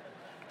petrol.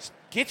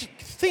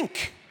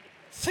 Think.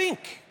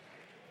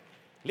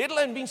 Let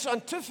alone being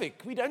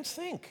scientific, we don't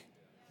think.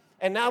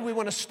 And now we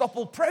want to stop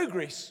all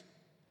progress.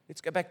 Let's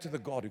go back to the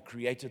God who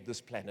created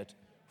this planet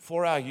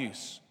for our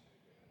use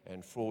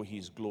and for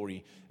his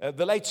glory.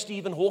 The late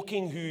Stephen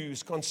Hawking,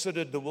 who's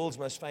considered the world's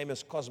most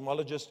famous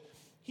cosmologist,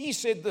 he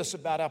said this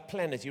about our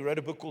planet. He wrote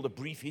a book called A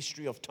Brief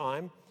History of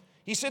Time.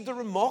 He said, the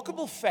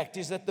remarkable fact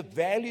is that the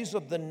values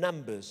of the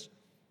numbers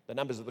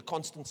of the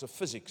constants of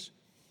physics,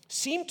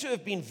 seem to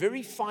have been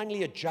very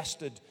finely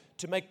adjusted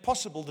to make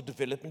possible the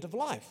development of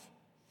life.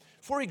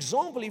 For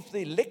example, if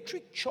the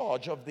electric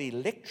charge of the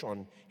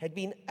electron had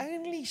been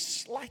only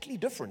slightly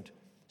different,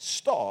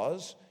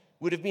 stars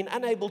would have been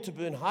unable to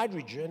burn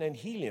hydrogen and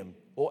helium,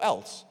 or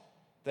else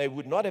they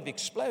would not have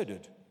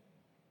exploded.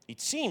 It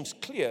seems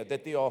clear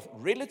that there are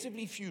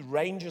relatively few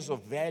ranges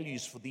of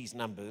values for these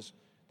numbers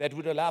that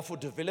would allow for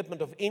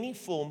development of any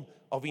form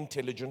of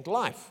intelligent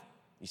life.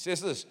 He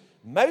says this,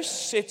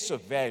 most sets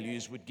of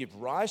values would give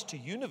rise to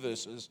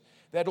universes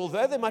that,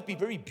 although they might be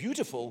very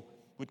beautiful,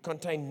 would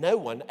contain no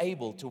one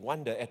able to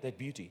wonder at that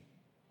beauty.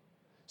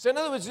 So in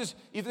other words,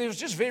 if there was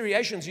just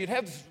variations, you'd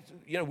have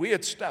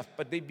weird stuff,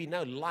 but there'd be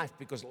no life,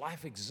 because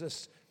life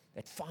exists,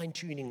 that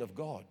fine-tuning of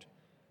God.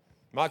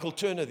 Michael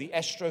Turner, the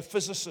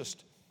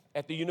astrophysicist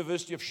at the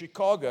University of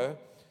Chicago,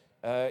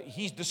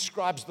 he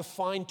describes the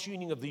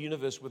fine-tuning of the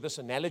universe with this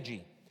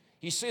analogy.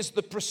 He says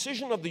the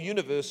precision of the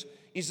universe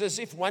is as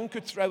if one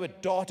could throw a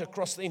dart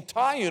across the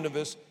entire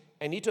universe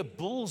and hit a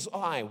bull's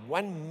eye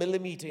 1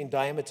 millimeter in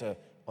diameter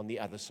on the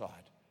other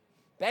side.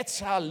 That's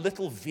how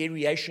little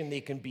variation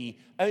there can be.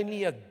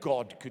 Only a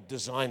God could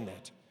design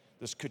that.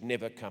 This could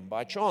never come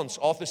by chance.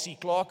 Arthur C.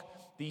 Clarke,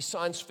 the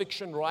science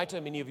fiction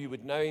writer, many of you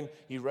would know him.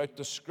 He wrote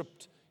the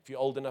script, if you're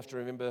old enough to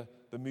remember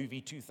the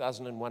movie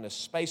 2001, A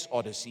Space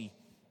Odyssey.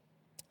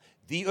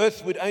 The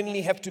Earth would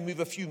only have to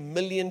move a few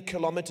million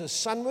kilometers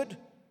sunward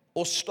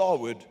or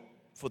starward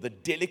for the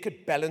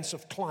delicate balance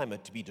of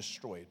climate to be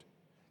destroyed.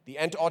 The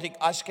Antarctic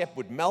ice cap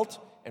would melt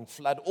and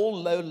flood all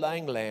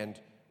low-lying land,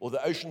 or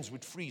the oceans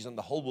would freeze and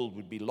the whole world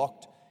would be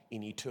locked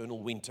in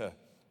eternal winter.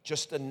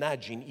 Just a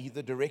nudge in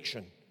either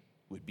direction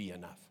would be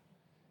enough.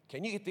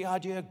 Can you get the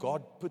idea?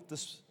 God put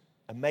this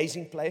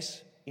amazing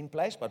place in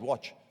place, but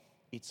watch,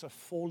 it's a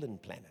fallen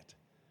planet.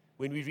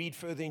 When we read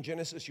further in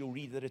Genesis, you'll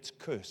read that it's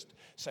cursed.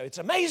 So it's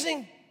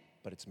amazing,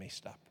 but it's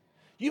messed up.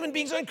 Human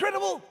beings are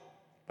incredible,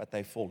 but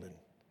they've fallen.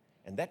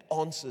 And that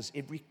answers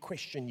every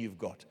question you've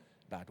got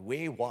about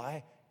where,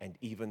 why, and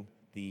even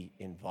the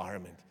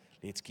environment.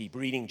 Let's keep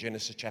reading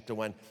Genesis chapter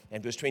 1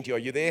 and verse 20. Are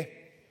you there?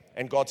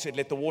 And God said,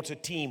 let the water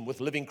teem with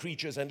living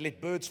creatures and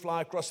let birds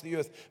fly across the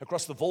earth,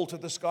 across the vault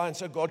of the sky. And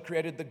so God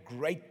created the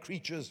great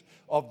creatures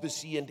of the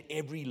sea and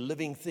every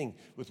living thing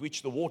with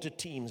which the water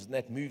teems and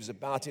that moves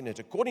about in it,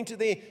 according to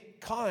their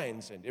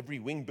kinds, and every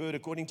winged bird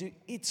according to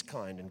its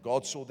kind. And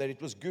God saw that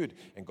it was good.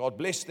 And God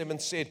blessed them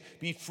and said,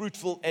 be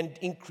fruitful and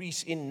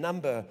increase in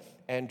number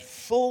and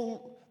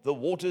fill the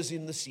waters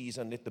in the seas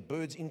and let the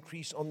birds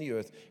increase on the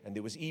earth. And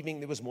there was evening,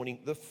 there was morning,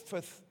 the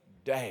fifth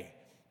day.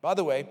 By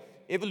the way,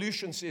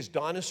 evolution says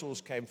dinosaurs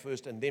came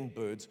first and then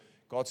birds.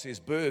 God says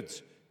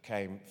birds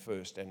came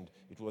first. And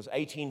it was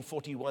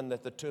 1841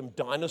 that the term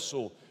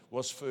dinosaur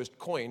was first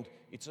coined.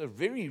 It's a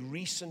very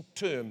recent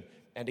term,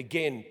 and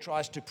again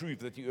tries to prove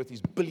that the earth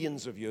is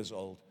billions of years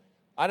old.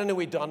 I don't know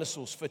where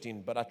dinosaurs fit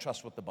in, but I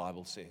trust what the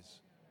Bible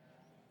says.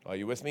 Are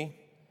you with me?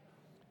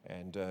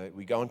 And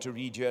we go on to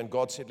read here, and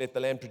God said, let the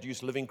land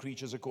produce living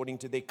creatures according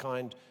to their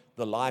kind,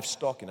 the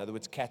livestock, in other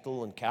words,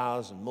 cattle and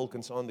cows and milk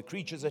and so on, the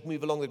creatures that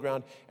move along the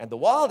ground, and the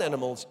wild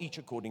animals, each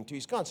according to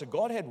his kind. So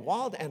God had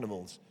wild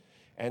animals,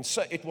 and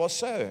so it was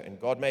so. And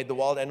God made the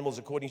wild animals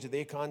according to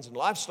their kinds, and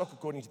livestock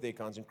according to their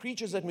kinds, and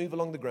creatures that move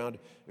along the ground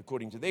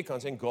according to their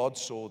kinds. And God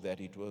saw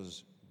that it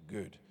was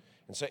good.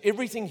 And so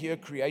everything here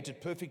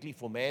created perfectly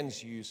for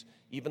man's use,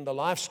 even the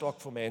livestock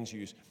for man's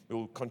use.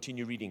 We'll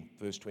continue reading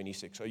verse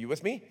 26. Are you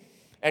with me?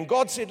 And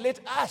God said, let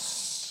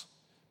us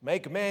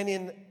make man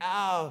in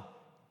our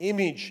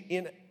image,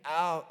 in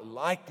our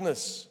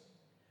likeness.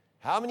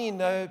 How many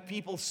know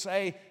people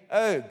say,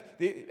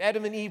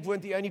 Adam and Eve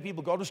weren't the only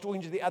people. God was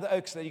talking to the other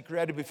oaks that he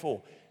created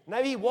before.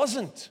 No, he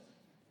wasn't.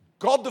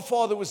 God the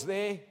Father was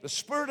there. The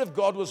Spirit of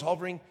God was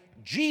hovering.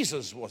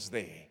 Jesus was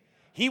there.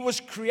 He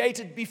was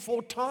created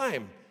before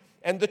time.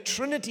 And the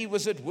Trinity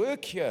was at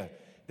work here,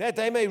 that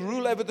they may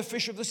rule over the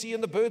fish of the sea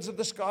and the birds of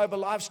the sky, over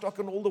livestock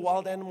and all the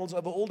wild animals,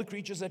 over all the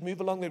creatures that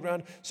move along the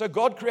ground. So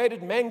God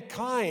created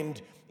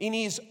mankind in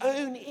his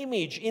own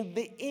image. In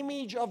the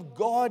image of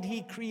God,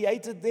 he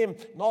created them,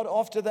 not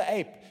after the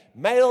ape.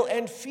 Male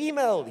and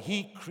female,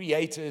 he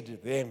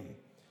created them.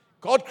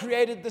 God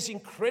created this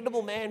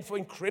incredible man for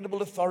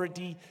incredible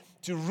authority,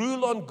 to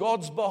rule on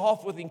God's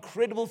behalf with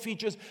incredible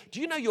features. Do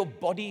you know your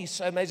body is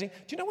so amazing?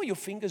 Do you know why your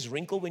fingers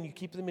wrinkle when you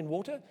keep them in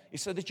water?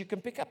 It's so that you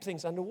can pick up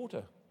things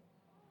underwater.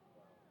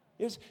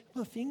 Yes,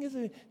 my fingers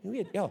are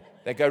weird. Yeah,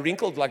 they go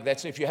wrinkled like that,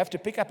 so if you have to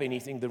pick up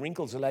anything, the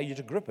wrinkles allow you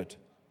to grip it.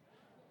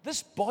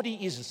 This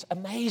body is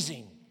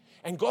amazing.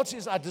 And God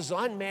says, I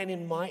designed man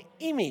in my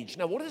image.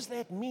 Now, what does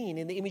that mean,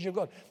 in the image of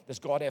God? Does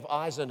God have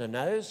eyes and a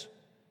nose?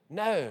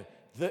 No.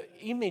 The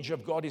image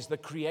of God is the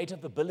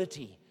creative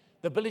ability.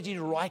 The ability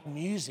to write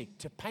music,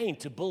 to paint,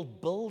 to build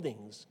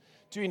buildings,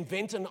 to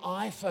invent an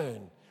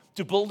iPhone,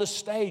 to build a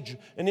stage,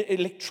 an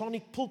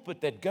electronic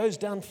pulpit that goes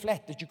down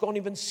flat that you can't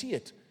even see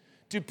it,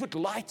 to put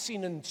lights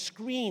in and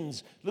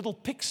screens, little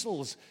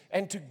pixels,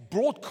 and to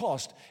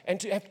broadcast, and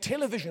to have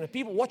television. And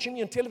people watching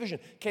me on television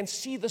can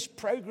see this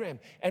program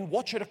and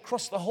watch it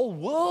across the whole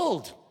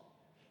world.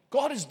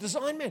 God has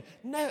designed man.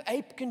 No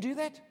ape can do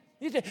that.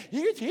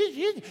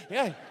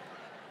 Yeah.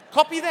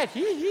 Copy that.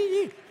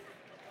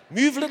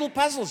 Move little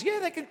puzzles. Yeah,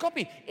 they can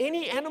copy.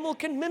 Any animal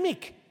can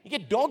mimic. You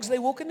get dogs, they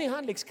walk in their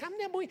hind legs. Come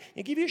now, boy.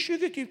 They give you a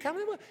sugar cube. Come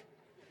now, boy.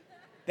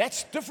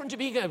 That's different to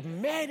being a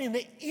man in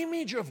the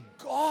image of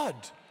God.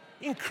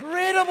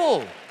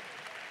 Incredible.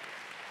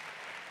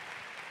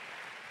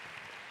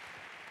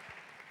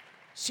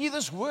 See,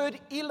 this word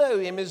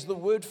Elohim is the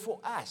word for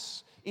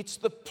us. It's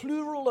the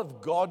plural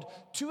of God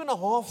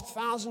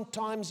 2,500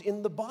 times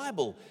in the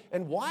Bible.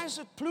 And why is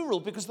it plural?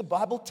 Because the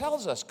Bible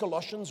tells us,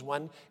 Colossians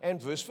 1 and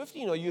verse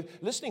 15. Are you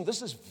listening?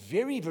 This is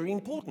very, very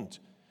important.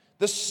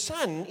 The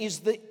Son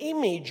is the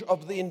image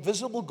of the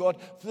invisible God,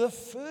 the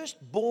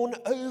firstborn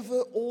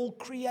over all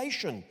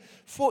creation.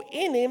 For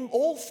in him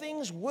all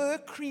things were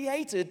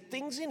created,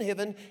 things in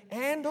heaven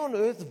and on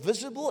earth,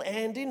 visible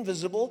and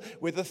invisible,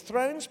 whether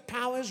thrones,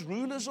 powers,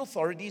 rulers,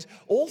 authorities.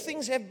 All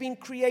things have been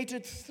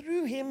created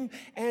through him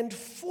and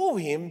for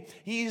him.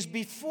 He is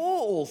before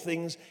all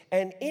things,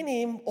 and in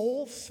him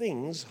all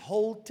things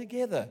hold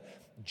together.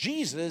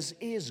 Jesus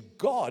is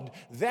God.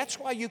 That's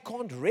why you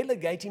can't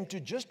relegate him to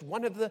just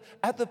one of the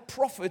other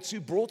prophets who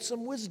brought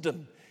some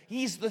wisdom.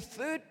 He's the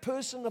third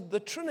person of the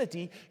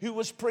Trinity who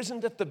was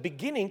present at the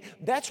beginning.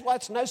 That's why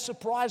it's no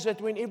surprise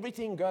that when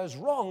everything goes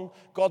wrong,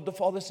 God the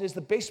Father says, the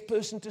best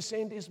person to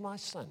send is my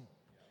Son.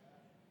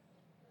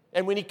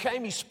 And when he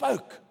came, he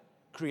spoke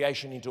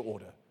creation into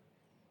order.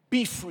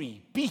 Be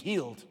free, be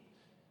healed.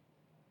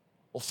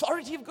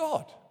 Authority of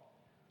God.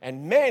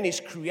 And man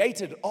is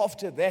created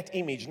after that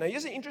image. Now,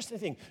 here's the interesting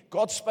thing.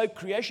 God spoke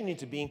creation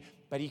into being,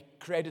 but he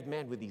created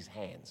man with his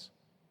hands.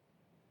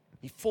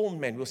 He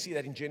formed man. We'll see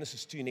that in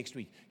Genesis 2 next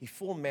week. He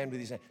formed man with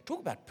his hands. Talk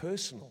about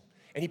personal.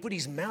 And he put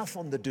his mouth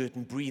on the dirt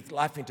and breathed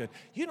life into it.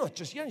 You don't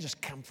just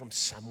come from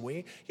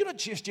somewhere. You're not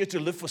just here to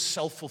live for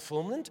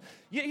self-fulfillment.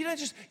 You don't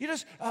just,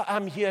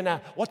 I'm here now.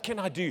 What can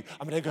I do?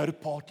 I'm going to go to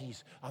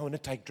parties. I want to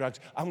take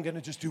drugs. I'm going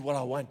to just do what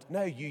I want.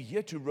 No, you're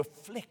here to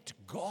reflect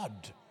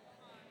God.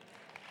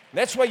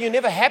 That's why you're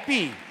never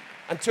happy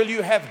until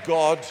you have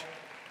God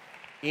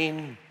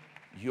in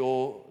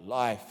your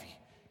life.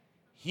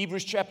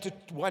 Hebrews chapter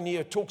 1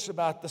 here talks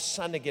about the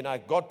Son again.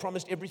 God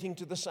promised everything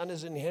to the Son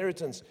as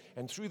inheritance.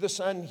 And through the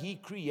Son, he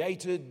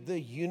created the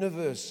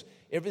universe.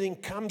 Everything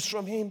comes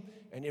from him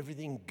and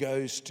everything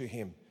goes to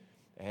him.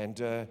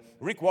 And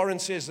Rick Warren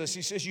says this.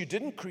 He says, you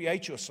didn't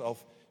create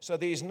yourself, so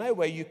there is no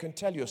way you can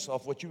tell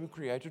yourself what you were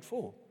created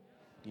for.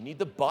 You need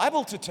the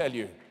Bible to tell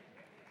you.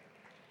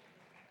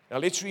 Now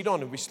let's read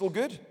on. Are we still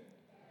good?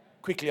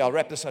 Quickly, I'll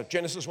wrap this up.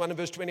 Genesis 1 and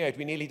verse 28.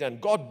 We're nearly done.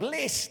 God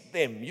blessed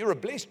them. You're a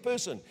blessed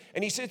person.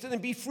 And he said to them,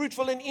 be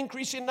fruitful and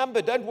increase in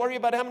number. Don't worry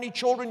about how many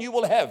children you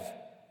will have.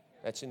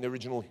 That's in the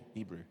original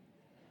Hebrew.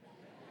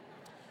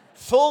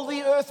 Fill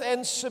the earth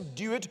and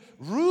subdue it.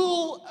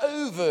 Rule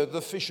over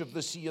the fish of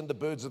the sea and the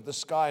birds of the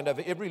sky and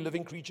over every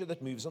living creature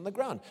that moves on the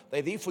ground.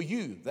 They're there for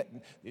you.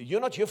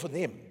 You're not here for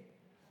them.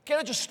 Can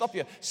I just stop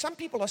here? Some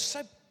people are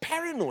so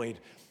paranoid.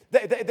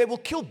 They will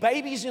kill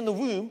babies in the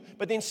womb,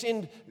 but then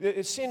send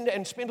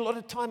and spend a lot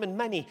of time and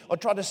money on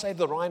trying to save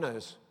the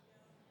rhinos.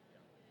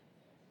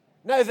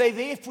 No, they're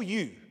there for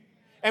you.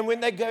 And when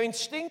they go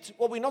extinct,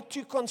 well, we're not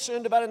too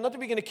concerned about it. Not that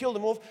we're going to kill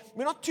them off.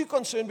 We're not too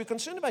concerned. We're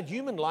concerned about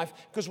human life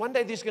because one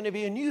day there's going to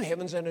be a new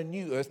heavens and a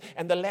new earth,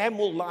 and the lamb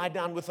will lie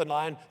down with the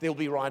lion. There'll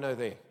be rhino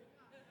there.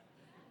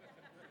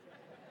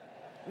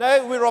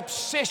 No, we're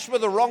obsessed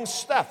with the wrong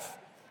stuff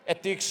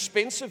at the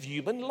expense of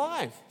human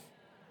life.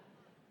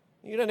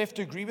 You don't have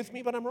to agree with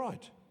me, but I'm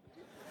right.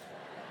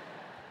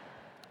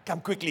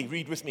 Come quickly,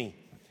 read with me.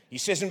 He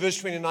says in verse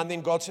 29, then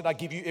God said, I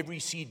give you every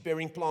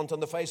seed-bearing plant on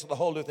the face of the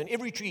whole earth, and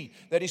every tree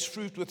that is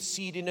fruit with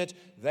seed in it,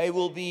 they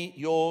will be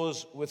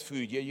yours with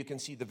food. Here you can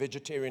see the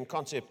vegetarian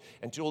concept.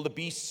 And to all the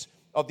beasts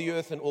of the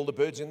earth and all the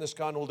birds in the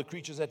sky and all the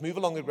creatures that move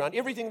along the ground,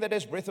 everything that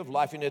has breath of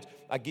life in it,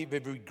 I give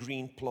every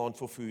green plant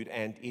for food.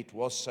 And it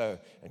was so.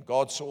 And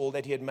God saw all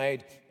that he had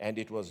made, and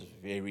it was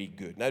very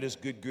good. Notice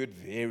good, good,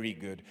 very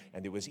good.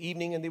 And there was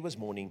evening and there was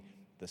morning,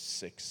 the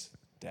sixth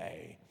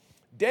day.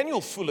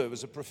 Daniel Fuller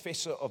was a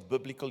professor of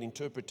biblical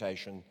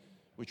interpretation,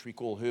 which we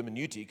call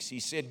hermeneutics. He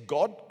said,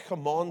 God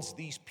commands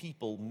these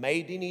people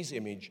made in his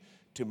image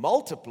to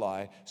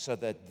multiply so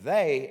that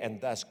they,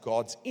 and thus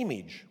God's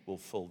image, will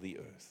fill the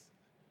earth.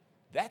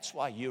 That's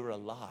why you're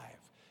alive.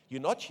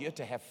 You're not here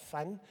to have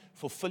fun,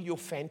 fulfill your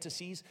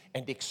fantasies,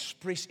 and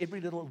express every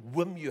little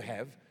whim you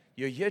have.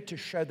 You're here to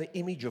show the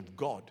image of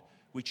God,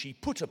 which He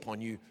put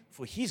upon you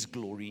for His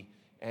glory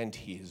and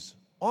His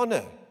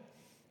honor.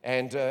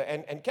 And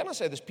can I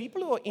say this?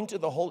 People who are into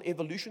the whole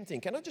evolution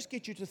thing, can I just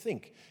get you to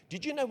think?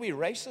 Did you know where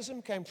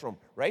racism came from?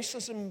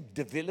 Racism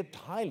developed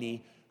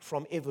highly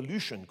from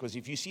evolution, because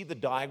if you see the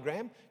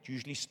diagram, it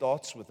usually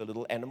starts with a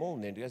little animal,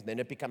 and then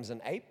it becomes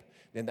an ape,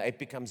 then the ape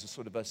becomes a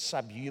sort of a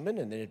subhuman,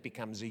 and then it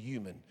becomes a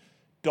human.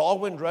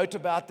 Darwin wrote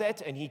about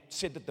that, and he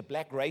said that the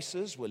black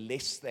races were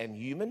less than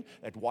human,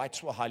 that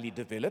whites were highly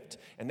developed,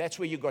 and that's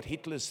where you got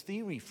Hitler's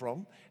theory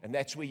from, and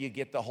that's where you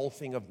get the whole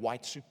thing of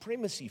white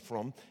supremacy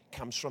from,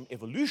 comes from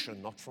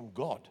evolution, not from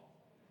God.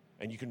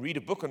 And you can read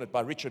a book on it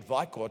by Richard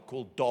Weikart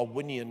called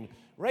Darwinian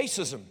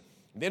Racism.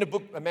 And then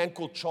a man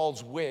called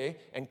Charles Ware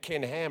and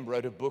Ken Ham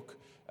wrote a book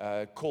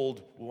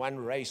called One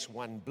Race,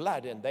 One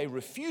Blood, and they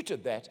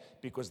refuted that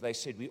because they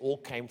said we all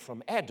came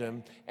from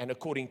Adam, and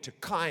according to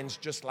kinds,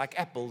 just like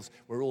apples,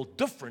 we're all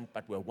different,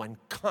 but we're one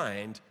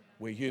kind,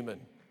 we're human.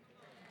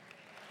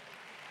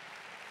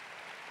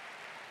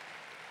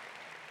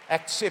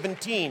 Acts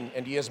 17,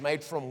 and He has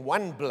made from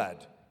one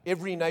blood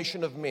every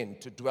nation of men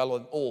to dwell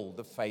on all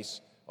the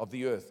face of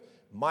the earth.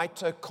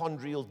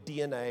 Mitochondrial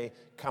DNA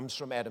comes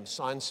from Adam.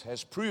 Science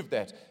has proved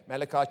that.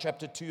 Malachi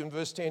chapter 2 and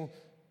verse 10,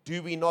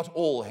 do we not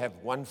all have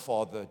one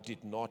Father?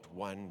 Did not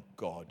one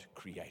God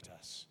create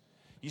us?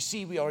 You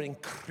see, we are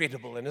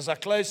incredible. And as I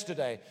close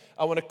today,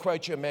 I want to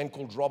quote you a man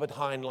called Robert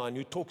Heinlein,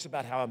 who talks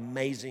about how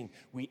amazing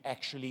we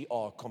actually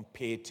are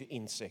compared to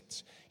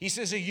insects. He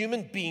says a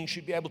human being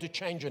should be able to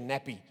change a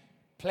nappy,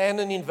 plan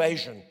an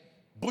invasion,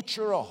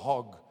 butcher a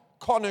hog,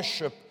 con a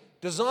ship,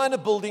 design a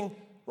building,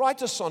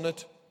 write a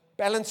sonnet,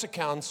 balance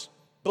accounts,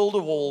 build a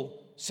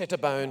wall, set a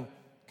bone,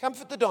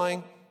 comfort the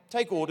dying,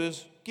 take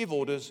orders, give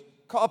orders,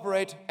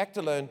 cooperate, act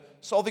alone,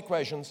 solve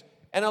equations,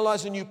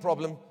 analyze a new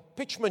problem,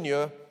 pitch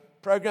manure,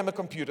 program a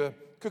computer,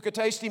 cook a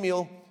tasty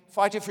meal,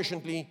 fight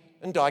efficiently,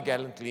 and die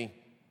gallantly.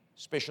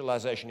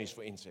 Specialization is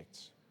for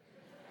insects.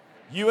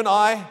 You and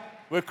I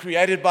were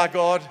created by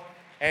God,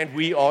 and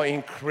we are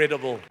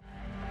incredible.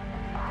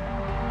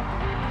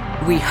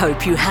 We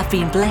hope you have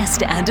been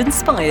blessed and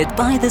inspired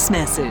by this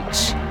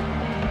message.